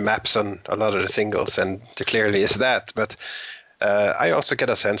have the maps on a lot of the singles, and there clearly is that. But I also get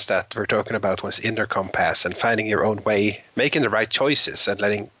a sense that we're talking about one's inner compass and finding your own way, making the right choices, and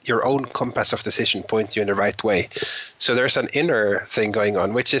letting your own compass of decision point you in the right way. So there's an inner thing going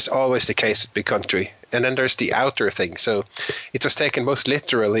on, which is always the case with Big Country. And then there's the outer thing. So it was taken both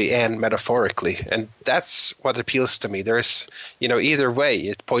literally and metaphorically. And that's what appeals to me. There's, either way,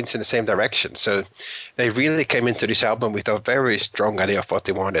 it points in the same direction. So they really came into this album with a very strong idea of what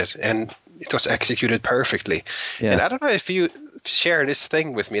they wanted. And it was executed perfectly. Yeah. And I don't know if you share this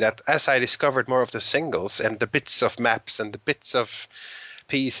thing with me, that as I discovered more of the singles and the bits of maps and the bits of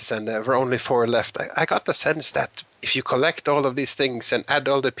pieces and there were only 4 left. I got the sense that if you collect all of these things and add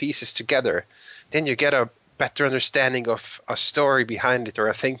all the pieces together, then you get a better understanding of a story behind it or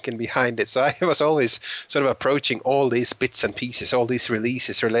a thinking behind it. So I was always sort of approaching all these bits and pieces, all these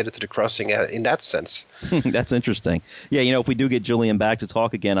releases related to the crossing in that sense. That's interesting. Yeah, if we do get Julian back to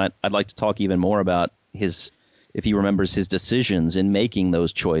talk again, I'd like to talk even more about if he remembers his decisions in making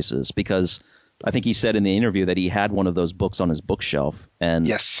those choices, because I think he said in the interview that he had one of those books on his bookshelf. And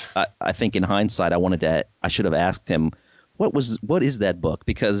yes, I think in hindsight, I should have asked him, what is that book?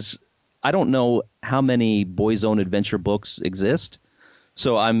 Because I don't know how many Boys Own Adventure books exist.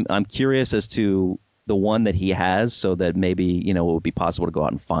 So I'm curious as to the one that he has, so that maybe, it would be possible to go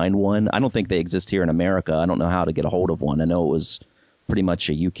out and find one. I don't think they exist here in America. I don't know how to get a hold of one. I know it was pretty much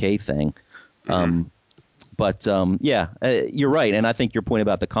a UK thing. Mm-hmm. But you're right. And I think your point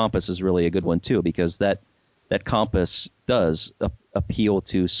about the compass is really a good one too, because that compass does appeal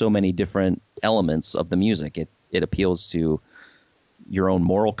to so many different elements of the music. It appeals to your own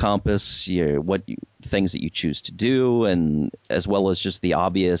moral compass, things that you choose to do, and as well as just the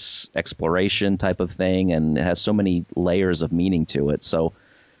obvious exploration type of thing. And it has so many layers of meaning to it. So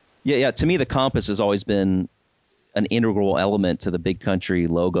to me, the compass has always been an integral element to the Big Country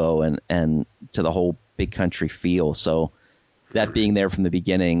logo and to the whole Big Country feel. So that being there from the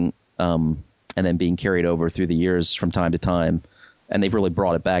beginning, and then being carried over through the years from time to time, and they've really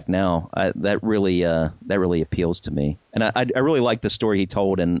brought it back now. That really appeals to me, and I really like the story he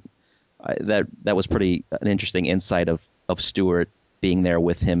told, and that was pretty an interesting insight of Stuart being there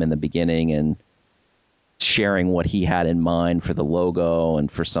with him in the beginning and sharing what he had in mind for the logo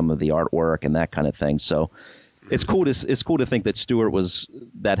and for some of the artwork and that kind of thing. So it's cool to think that Stuart was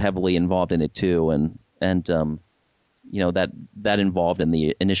that heavily involved in it too, and that involved in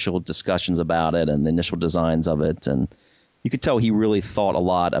the initial discussions about it and the initial designs of it. And you could tell he really thought a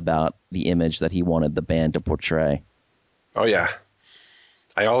lot about the image that he wanted the band to portray. Oh, yeah.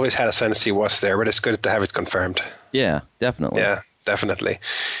 I always had a sense he was there, but it's good to have it confirmed. Yeah, definitely. Yeah, definitely.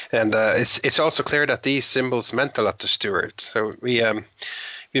 And it's also clear that these symbols meant a lot to Stuart. So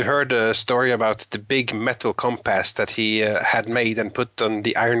we've heard a story about the big metal compass that he had made and put on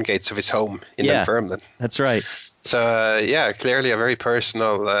the iron gates of his home in Dunfermline. That's right. So, clearly a very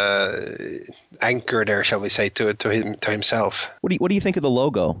personal anchor there, shall we say, to himself. What do you think of the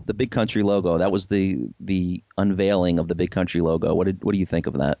logo, the Big Country logo? That was the unveiling of the Big Country logo. What do you think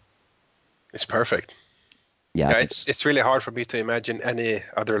of that? It's perfect. Yeah, it's really hard for me to imagine any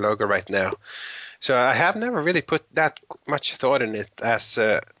other logo right now. So I have never really put that much thought in it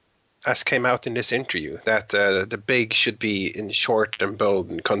as came out in this interview, that the big should be in short and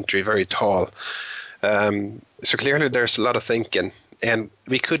bold and country, very tall. So clearly there's a lot of thinking, and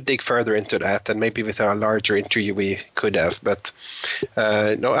we could dig further into that, and maybe with a larger interview we could have. But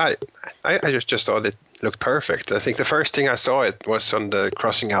no, I just thought it looked perfect. I think the first thing I saw it was on the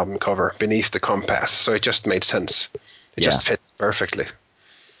Crossing album cover beneath the compass, so it just made sense. It just fits perfectly.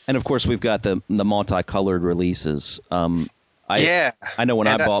 And of course we've got the multicolored releases. I know when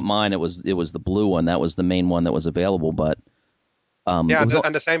I bought mine, it was the blue one. That was the main one that was available. But and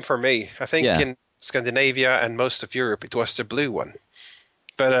the same for me. I think in Scandinavia and most of Europe, it was the blue one.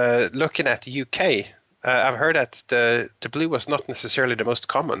 But looking at the UK, I've heard that the blue was not necessarily the most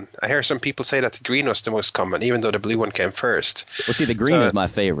common. I hear some people say that the green was the most common, even though the blue one came first. Well, see, the green is my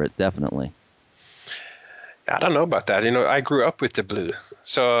favorite, definitely. I don't know about that. I grew up with the blue.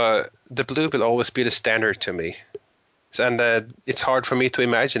 So the blue will always be the standard to me. And it's hard for me to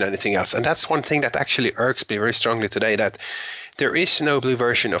imagine anything else. And that's one thing that actually irks me very strongly today, that there is no blue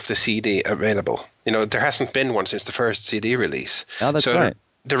version of the CD available. There hasn't been one since the first CD release. Oh, that's right.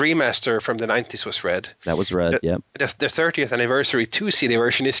 The remaster from the 90s was red. That was red, yep. The 30th anniversary 2 CD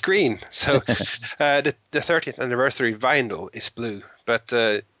version is green. So the 30th anniversary vinyl is blue. But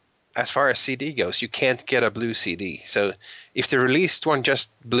as far as CD goes, you can't get a blue CD. So if they released one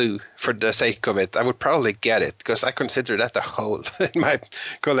just blue for the sake of it, I would probably get it, because I consider that a hole in my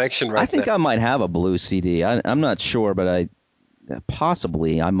collection right now. I think I might have a blue CD. I'm not sure, but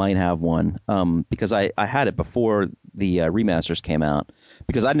I might have one, because I had it before the remasters came out,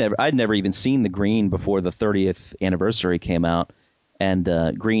 because I'd never even seen the green before the 30th anniversary came out.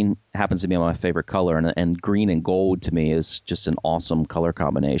 And green happens to be my favorite color, and green and gold to me is just an awesome color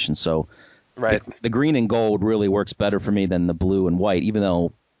combination. So right. The green and gold really works better for me than the blue and white, even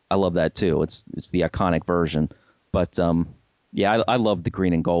though I love that too. It's the iconic version. But I love the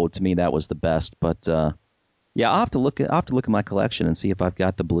green and gold. To me, that was the best. But I'll have to look at my collection and see if I've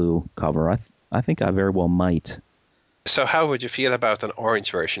got the blue cover. I think I very well might. So how would you feel about an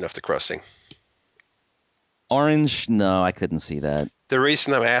orange version of The Crossing? Orange? No, I couldn't see that. The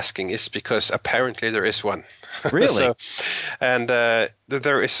reason I'm asking is because apparently there is one. Really?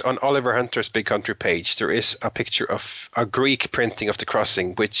 There is on Oliver Hunter's Big Country page, there is a picture of a Greek printing of the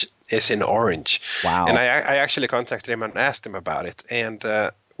crossing, which is in orange. Wow. And I actually contacted him and asked him about it. And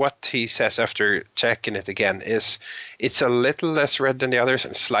what he says after checking it again is it's a little less red than the others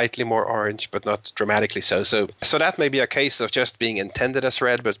and slightly more orange, but not dramatically so. So that may be a case of just being intended as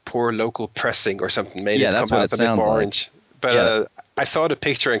red, but poor local pressing or something made it come out a bit more orange. But I saw the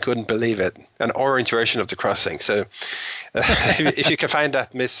picture and couldn't believe it. An orange version of the crossing. So if you can find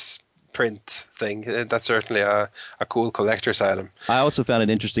that misprint thing, that's certainly a cool collector's item. I also found it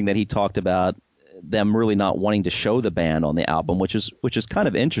interesting that he talked about them really not wanting to show the band on the album, which is kind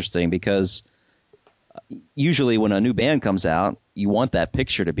of interesting because usually when a new band comes out, you want that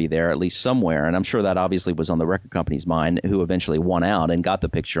picture to be there at least somewhere. And I'm sure that obviously was on the record company's mind, who eventually won out and got the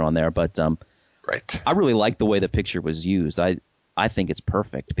picture on there. But right. I really like the way the picture was used. I think it's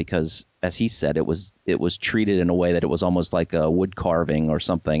perfect because, as he said, it was treated in a way that it was almost like a wood carving or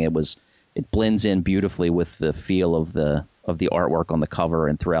something. It blends in beautifully with the feel of the artwork on the cover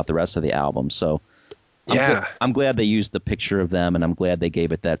and throughout the rest of the album. So I'm glad they used the picture of them, and I'm glad they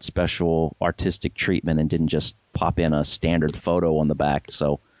gave it that special artistic treatment and didn't just pop in a standard photo on the back.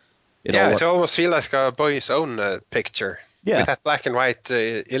 So it almost feels like a Boy's Own picture. Yeah. With that black and white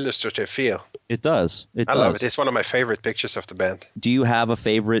illustrative feel. It does. I love it. It's one of my favorite pictures of the band. Do you have a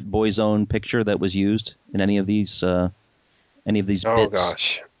favorite Boy's Own picture that was used in any of these bits? Oh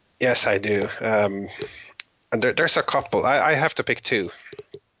gosh, yes I do. And there's a couple. I have to pick two.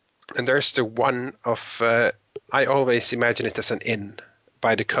 And there's the one of I always imagine it as an inn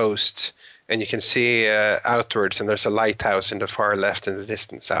by the coast, and you can see outwards, and there's a lighthouse in the far left in the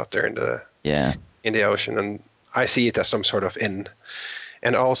distance out there in the ocean, and I see it as some sort of inn.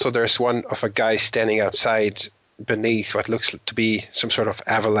 And also there's one of a guy standing outside beneath what looks to be some sort of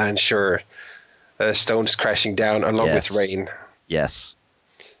avalanche or stones crashing down along with rain. Yes.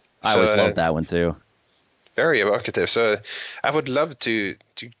 I always loved that one too. Very evocative. So I would love to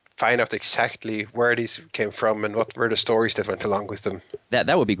find out exactly where these came from and what were the stories that went along with them.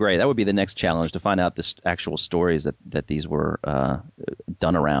 That would be great. That would be the next challenge, to find out the actual stories that these were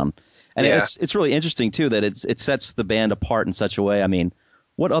done around. And it's really interesting too that it sets the band apart in such a way. I mean,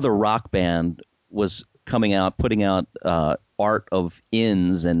 what other rock band was putting out art of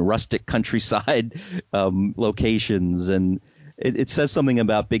inns and rustic countryside locations? And it says something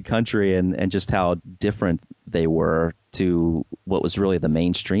about Big Country and just how different they were to what was really the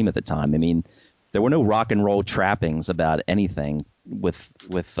mainstream at the time. I mean, there were no rock and roll trappings about anything with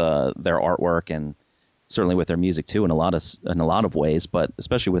their artwork, and certainly with their music too, in a lot of ways, but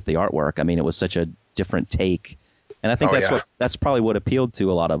especially with the artwork. I mean, it was such a different take, and I think that's probably what appealed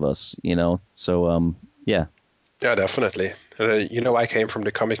to a lot of us, you know. So yeah, definitely. I came from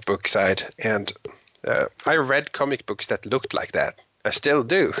the comic book side, and I read comic books that looked like that. I still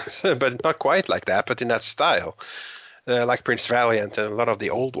do, but not quite like that, but in that style, like Prince Valiant and a lot of the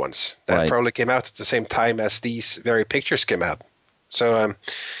old ones that probably came out at the same time as these very pictures came out. So.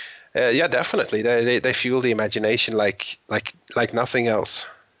 Definitely. They fuel the imagination like nothing else,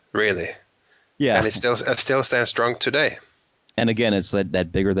 really. Yeah. And it still stands strong today. And again, it's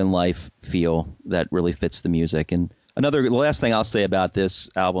that bigger than life feel that really fits the music. And the last thing I'll say about this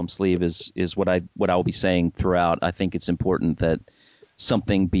album sleeve is what I will be saying throughout. I think it's important that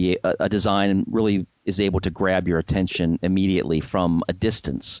something be a design really is able to grab your attention immediately from a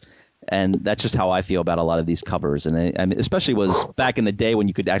distance. And that's just how I feel about a lot of these covers. And I mean, especially was back in the day when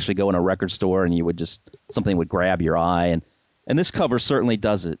you could actually go in a record store and something would grab your eye. And this cover certainly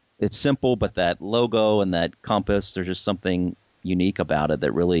does it. It's simple, but that logo and that compass, there's just something unique about it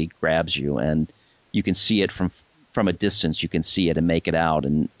that really grabs you. And you can see it from a distance. You can see it and make it out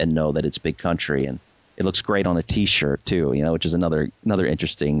and know that it's Big Country. And it looks great on a T-shirt too, you know, which is another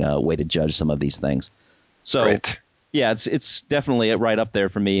interesting way to judge some of these things. So. Right. Yeah, it's definitely right up there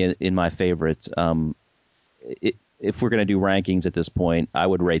for me in my favorites. If we're going to do rankings at this point, I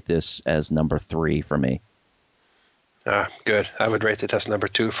would rate this as number 3 for me. Good. I would rate it as number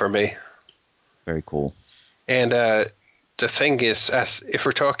 2 for me. Very cool. And the thing is, if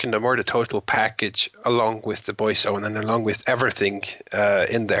we're talking the total package, along with the Boy's Own and along with everything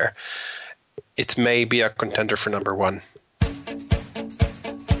in there, it may be a contender for number 1.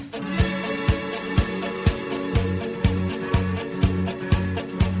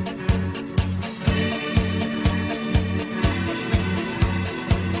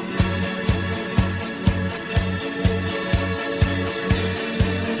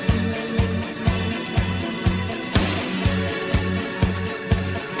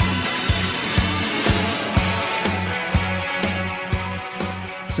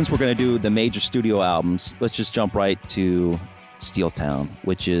 since we're going to do the major studio albums, let's just jump right to Steeltown,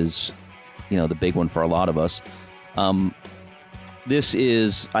 which is, the big one for a lot of us. This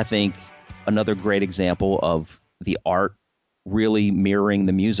is, I think, another great example of the art really mirroring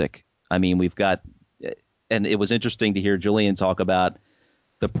the music. I mean, we've got, and it was interesting to hear Julian talk about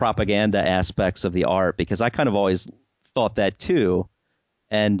the propaganda aspects of the art, because I kind of always thought that too.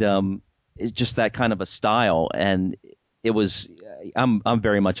 And it's just that kind of a style. And it was, I'm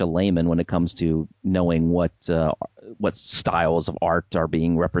very much a layman when it comes to knowing what styles of art are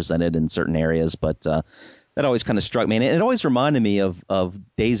being represented in certain areas, but that always kind of struck me, and it always reminded me of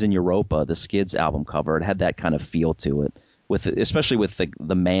Days in Europa, the Skids album cover. It had that kind of feel to it, especially with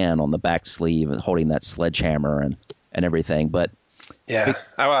the man on the back sleeve holding that sledgehammer and everything. But yeah,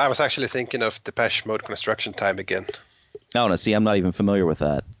 I was actually thinking of Depeche Mode Construction Time again. Oh no, see, I'm not even familiar with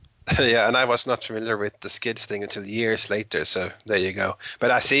that. Yeah, and I was not familiar with the Skids thing until years later, so there you go. But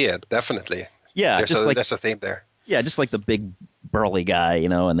I see it, definitely. Yeah, there's a theme there. Yeah, just like the big burly guy,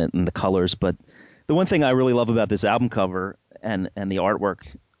 and the colors. But the one thing I really love about this album cover and the artwork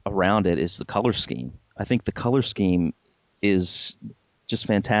around it is the color scheme. I think the color scheme is just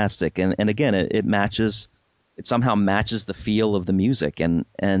fantastic. And again, it somehow matches the feel of the music. And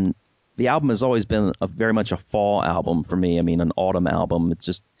the album has always been very much a fall album for me. I mean, an autumn album. It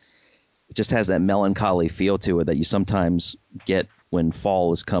just has that melancholy feel to it that you sometimes get when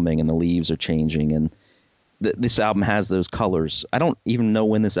fall is coming and the leaves are changing. And this album has those colors. I don't even know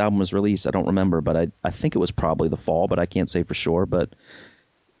when this album was released. I don't remember, but I think it was probably the fall, but I can't say for sure. But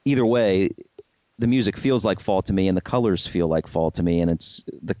either way, the music feels like fall to me, and the colors feel like fall to me, and it's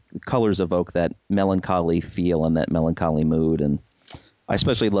the colors evoke that melancholy feel and that melancholy mood. And I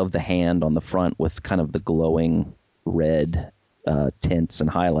especially love the hand on the front with kind of the glowing red tints and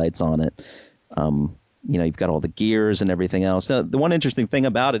highlights on it. You've got all the gears and everything else. Now, the one interesting thing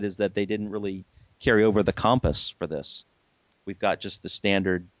about it is that they didn't really carry over the compass for this. We've got just the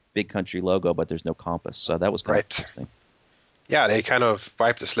standard Big Country logo, but there's no compass. So that was kind of interesting. Yeah, they kind of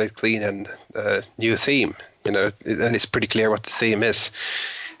wiped the slate clean and new theme, and it's pretty clear what the theme is.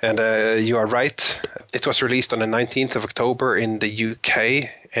 And you are right. It was released on the 19th of October in the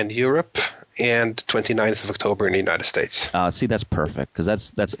UK and Europe, and 29th of October in the United States. See, that's perfect, because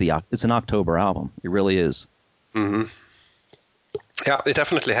it's an October album. It really is. Mm-hmm. Yeah, it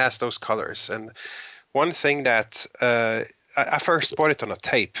definitely has those colors. And one thing that I first bought it on a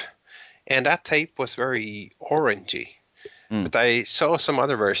tape, and that tape was very orangey. But I saw some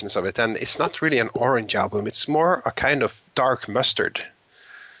other versions of it, and it's not really an orange album. It's more a kind of dark mustard.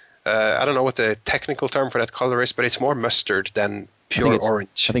 I don't know what the technical term for that color is, but it's more mustard than pure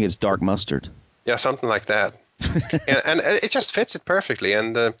orange. I think it's dark mustard. Yeah, something like that. and it just fits it perfectly.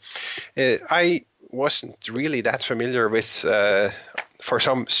 And I wasn't really that familiar with, for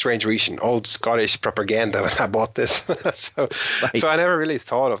some strange reason, old Scottish propaganda when I bought this. So I never really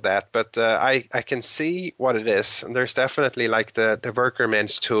thought of that. But I can see what it is. And there's definitely like the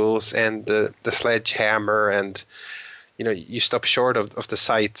workerman's tools and the sledgehammer, and you stop short of the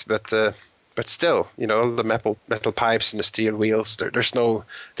sight, but still, the metal pipes and the steel wheels, there's no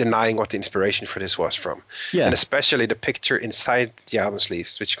denying what the inspiration for this was from. Yeah. And especially the picture inside the album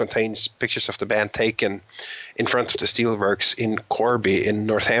sleeves, which contains pictures of the band taken in front of the steelworks in Corby in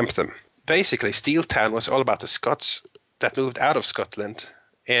Northampton. Basically, Steeltown was all about the Scots that moved out of Scotland,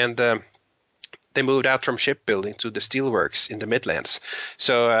 and they moved out from shipbuilding to the steelworks in the Midlands.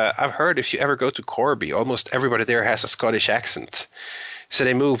 So I've heard if you ever go to Corby, almost everybody there has a Scottish accent. So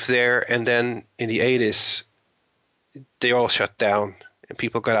they moved there, and then in the 80s, they all shut down, and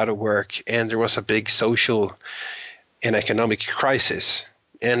people got out of work, and there was a big social and economic crisis,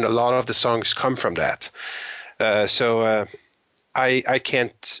 and a lot of the songs come from that. So I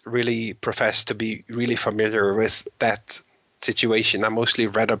can't really profess to be really familiar with that situation. I mostly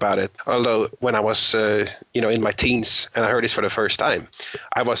read about it, although when I was in my teens and I heard this for the first time,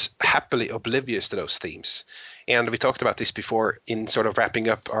 I was happily oblivious to those themes. And we talked about this before in sort of wrapping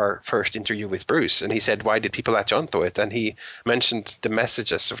up our first interview with Bruce, and he said, why did people latch onto it? And he mentioned the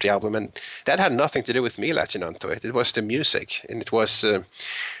messages of the album, and that had nothing to do with me latching onto it. It was the music, and it was the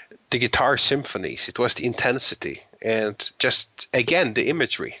guitar symphonies, it was the intensity, and just, again, the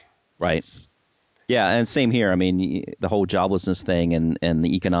imagery. Right. Yeah, and same here. I mean, the whole joblessness thing and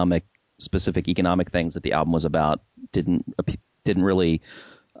the specific economic things that the album was about didn't really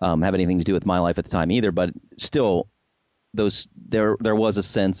have anything to do with my life at the time either. But still, there was a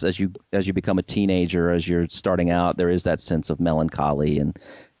sense as you become a teenager, as you're starting out, there is that sense of melancholy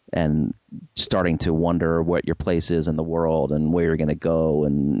and starting to wonder what your place is in the world and where you're going to go,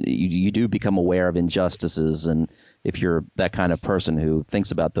 and you do become aware of injustices and if you're that kind of person who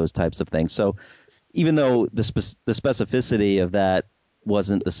thinks about those types of things. So even though the specificity of that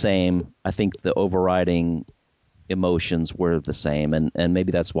wasn't the same, I think the overriding emotions were the same, and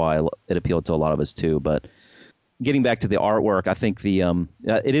maybe that's why it appealed to a lot of us too. But getting back to the artwork, I think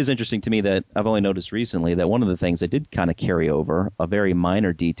it is interesting to me that I've only noticed recently that one of the things that did kind of carry over, a very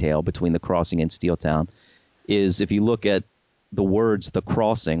minor detail between The Crossing and Steeltown, is if you look at the words "The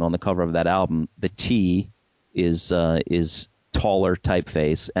Crossing" on the cover of that album, the T is taller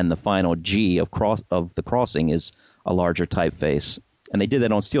typeface, and the final G of The Crossing is a larger typeface. And they did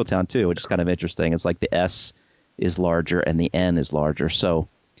that on Steeltown too, which is kind of interesting. It's like the S is larger and the N is larger. So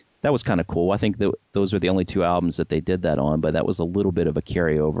that was kind of cool. I think that those are the only two albums that they did that on, but that was a little bit of a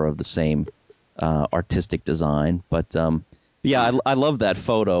carryover of the same artistic design. But yeah, I love that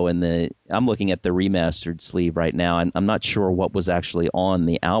photo, and I'm looking at the remastered sleeve right now, and I'm not sure what was actually on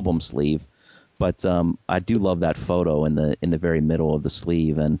the album sleeve, but I do love that photo in the very middle of the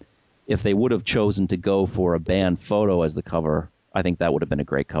sleeve. And if they would have chosen to go for a band photo as the cover, I think that would have been a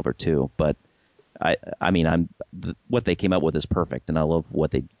great cover too. But I mean, what they came up with is perfect, and I love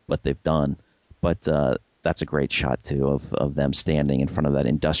what they've done. But that's a great shot too of them standing in front of that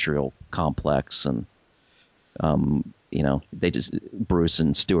industrial complex, and they just Bruce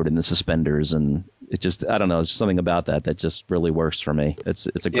and Stewart in the suspenders, and it just, I don't know, there's something about that just really works for me. It's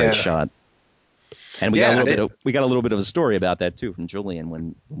a great shot, and we got a little bit of a story about that too from Julian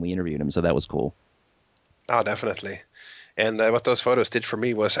when we interviewed him, so that was cool. Oh, definitely. And what those photos did for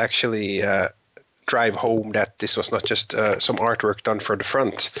me was actually drive home that this was not just some artwork done for the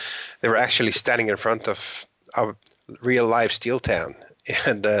front. They were actually standing in front of a real life Steeltown,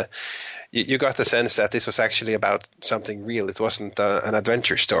 and you got the sense that this was actually about something real. It wasn't an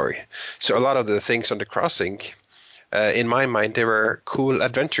adventure story. So a lot of the things on The Crossing, in my mind, they were cool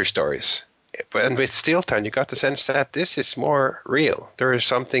adventure stories. And with Steeltown, you got the sense that this is more real. There is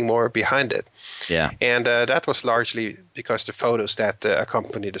something more behind it. Yeah. And that was largely because the photos that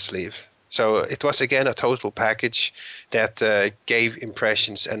accompany the sleeve. So it was, again, a total package that gave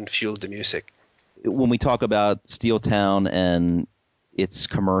impressions and fueled the music. When we talk about Steeltown and its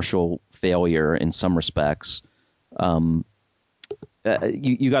commercial failure in some respects, you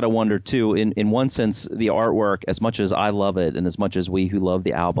got to wonder, too, in one sense, the artwork, as much as I love it and as much as we who love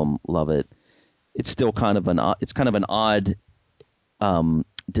the album love it, it's still kind of an odd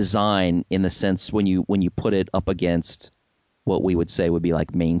design in the sense when you put it up against what we would say would be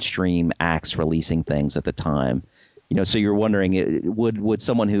like mainstream acts releasing things at the time. So you're wondering, would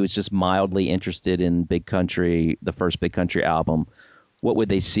someone who is just mildly interested in Big Country, the first Big Country album, what would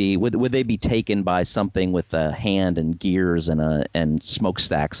they see? Would they be taken by something with a hand and gears and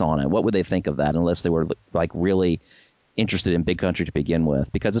smokestacks on it? What would they think of that unless they were like really interested in Big Country to begin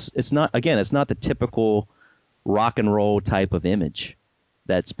with? Because it's not the typical rock and roll type of image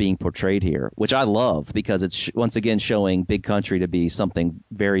that's being portrayed here, which I love because it's once again showing Big Country to be something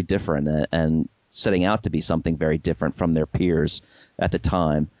very different and setting out to be something very different from their peers at the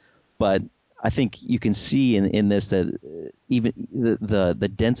time. But I think you can see in this that even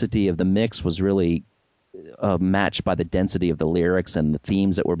the density of the mix was really matched by the density of the lyrics and the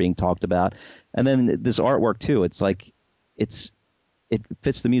themes that were being talked about. And then this artwork too, it's like it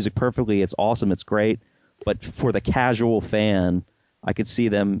fits the music perfectly. It's awesome. It's great. But for the casual fan, I could see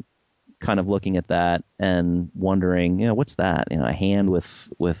them kind of looking at that and wondering, what's that? A hand with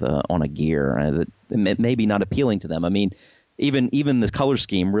on a gear. It may be not appealing to them. I mean, even the color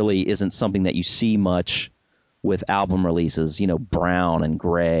scheme really isn't something that you see much with album releases. Brown and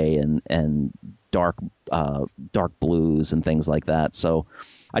gray and dark blues and things like that. So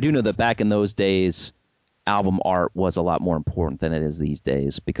I do know that back in those days, album art was a lot more important than it is these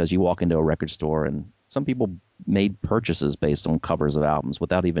days, because you walk into a record store and some people made purchases based on covers of albums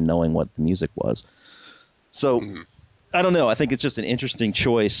without even knowing what the music was. So I don't know. I think it's just an interesting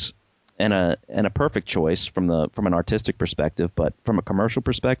choice and a perfect choice from an artistic perspective, but from a commercial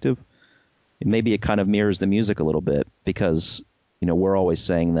perspective, maybe it kind of mirrors the music a little bit, because we're always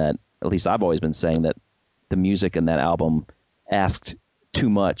saying that, at least I've always been saying that the music in that album asked too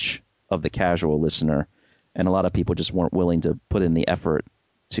much of the casual listener, and a lot of people just weren't willing to put in the effort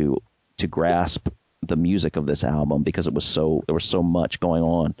to grasp the music of this album because there was so much going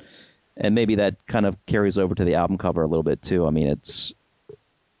on. And maybe that kind of carries over to the album cover a little bit too. I mean, it's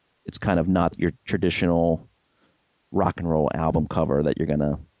kind of not your traditional rock and roll album cover that you're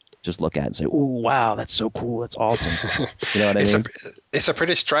gonna just look at and say, "Oh, wow, that's so cool, that's awesome." You know what I mean? It's a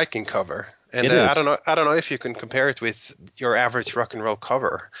pretty striking cover, and I don't know if you can compare it with your average rock and roll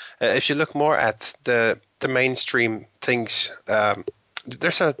cover. If you look more at the mainstream things,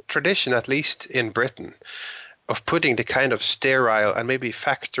 there's a tradition, at least in Britain, of putting the kind of sterile and maybe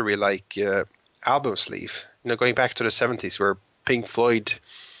factory-like album sleeve. Going back to the 70s where Pink Floyd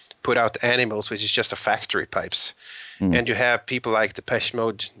put out Animals, which is just a factory pipes. And you have people like Depeche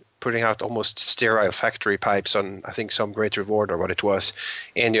Mode putting out almost sterile factory pipes on, I think, Some Great Reward or what it was.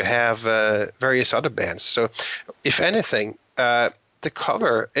 And you have various other bands. So if anything, the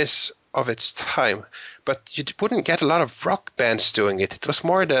cover is of its time, but you wouldn't get a lot of rock bands doing it. It was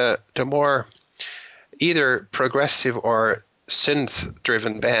more the more either progressive or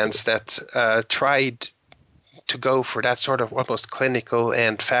synth-driven bands that tried to go for that sort of almost clinical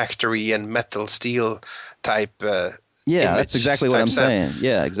and factory and metal steel type that's exactly what I'm saying.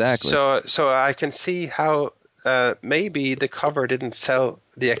 Yeah, exactly. So I can see how maybe the cover didn't sell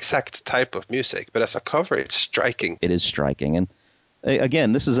the exact type of music, but as a cover, it's striking. It is striking. And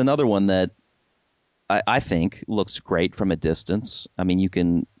again, this is another one that I think looks great from a distance. I mean, you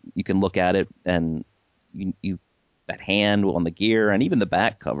can look at it and you that hand on the gear and even the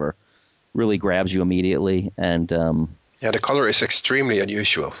back cover really grabs you immediately. And the color is extremely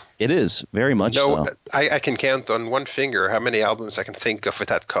unusual. It is, very much so. I can count on one finger how many albums I can think of with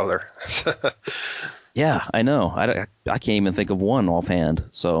that color. Yeah, I know. I can't even think of one offhand.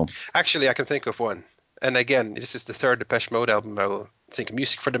 So actually, I can think of one. And again, this is the third Depeche Mode album. I will think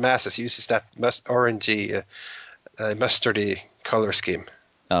Music for the Masses uses that orangey, mustardy color scheme.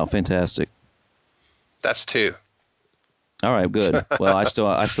 Oh, fantastic. That's two. All right, good. Well, I still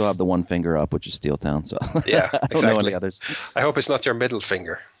have the one finger up, which is Steeltown. So yeah, exactly. I don't know any others. I hope it's not your middle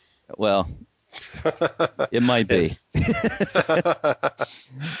finger. Well, it might be.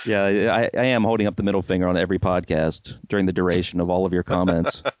 Yeah, I am holding up the middle finger on every podcast during the duration of all of your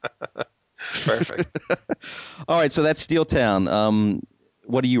comments. Perfect. All right, so that's Steeltown.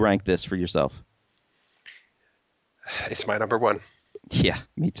 What do you rank this for yourself? It's my number one. Yeah,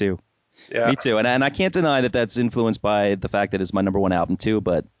 me too. Yeah. Me too. And I can't deny that that's influenced by the fact that it's my number one album too,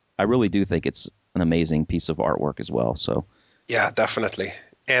 but I really do think it's an amazing piece of artwork as well. So yeah, definitely.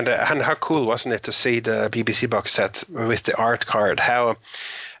 And how cool wasn't it to see the BBC box set with the art card? How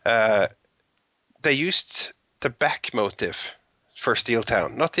they used the back motif for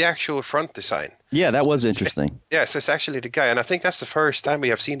Steeltown, not the actual front design. Yeah, that was interesting. Yeah, so it's actually the guy. And I think that's the first time we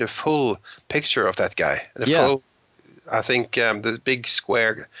have seen the full picture of that guy. I think the big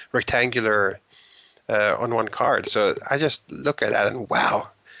square rectangular on one card. So I just look at that and wow.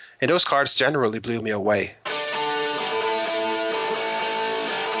 And those cards generally blew me away.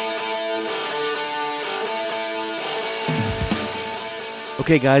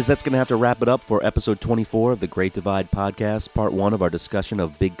 Okay, guys, that's going to have to wrap it up for episode 24 of the Great Divide podcast, part 1 of our discussion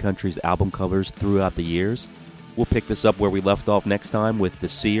of Big Country's album covers throughout the years. We'll pick this up where we left off next time with The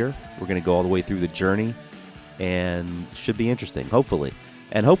Seer. We're going to go all the way through the journey, and should be interesting, hopefully.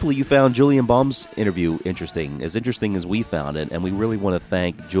 And hopefully you found Julian Balme's interview interesting as we found it, and we really want to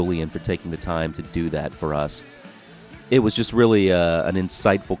thank Julian for taking the time to do that for us. It was just really an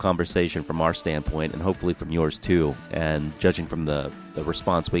insightful conversation from our standpoint, and hopefully from yours too. And judging from the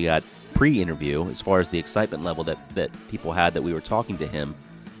response we got pre-interview, as far as the excitement level that people had that we were talking to him,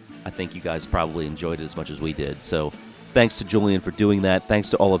 I think you guys probably enjoyed it as much as we did. So thanks to Julian for doing that.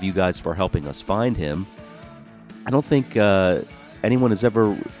 Thanks to all of you guys for helping us find him. I don't think anyone has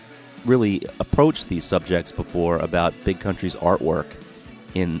ever really approached these subjects before about Big Country's artwork,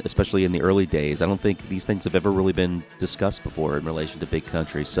 especially in the early days. I don't think these things have ever really been discussed before in relation to Big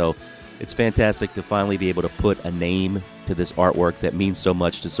Country. So it's fantastic to finally be able to put a name to this artwork that means so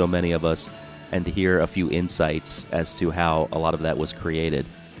much to so many of us, and to hear a few insights as to how a lot of that was created.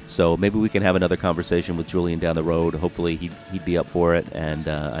 So maybe we can have another conversation with Julian down the road. Hopefully he'd be up for it, and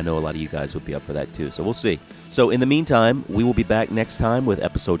I know a lot of you guys would be up for that too. So we'll see. So in the meantime, we will be back next time with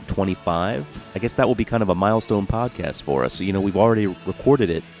episode 25. I guess that will be kind of a milestone podcast for us. So, we've already recorded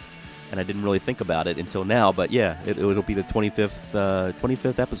it, and I didn't really think about it until now. But yeah, it'll be the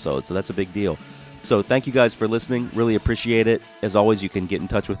 25th episode, so that's a big deal. So thank you guys for listening. Really appreciate it. As always, you can get in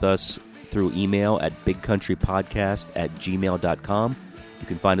touch with us through email at bigcountrypodcast@gmail.com. You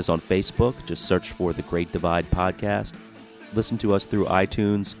can find us on Facebook. Just search for The Great Divide Podcast. Listen to us through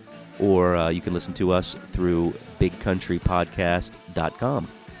iTunes, or you can listen to us through bigcountrypodcast.com.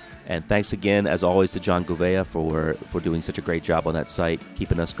 And thanks again, as always, to John Gouveia for doing such a great job on that site,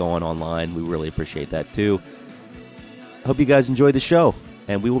 keeping us going online. We really appreciate that, too. Hope you guys enjoyed the show,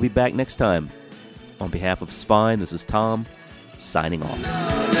 and we will be back next time. On behalf of Svein, this is Tom, signing off.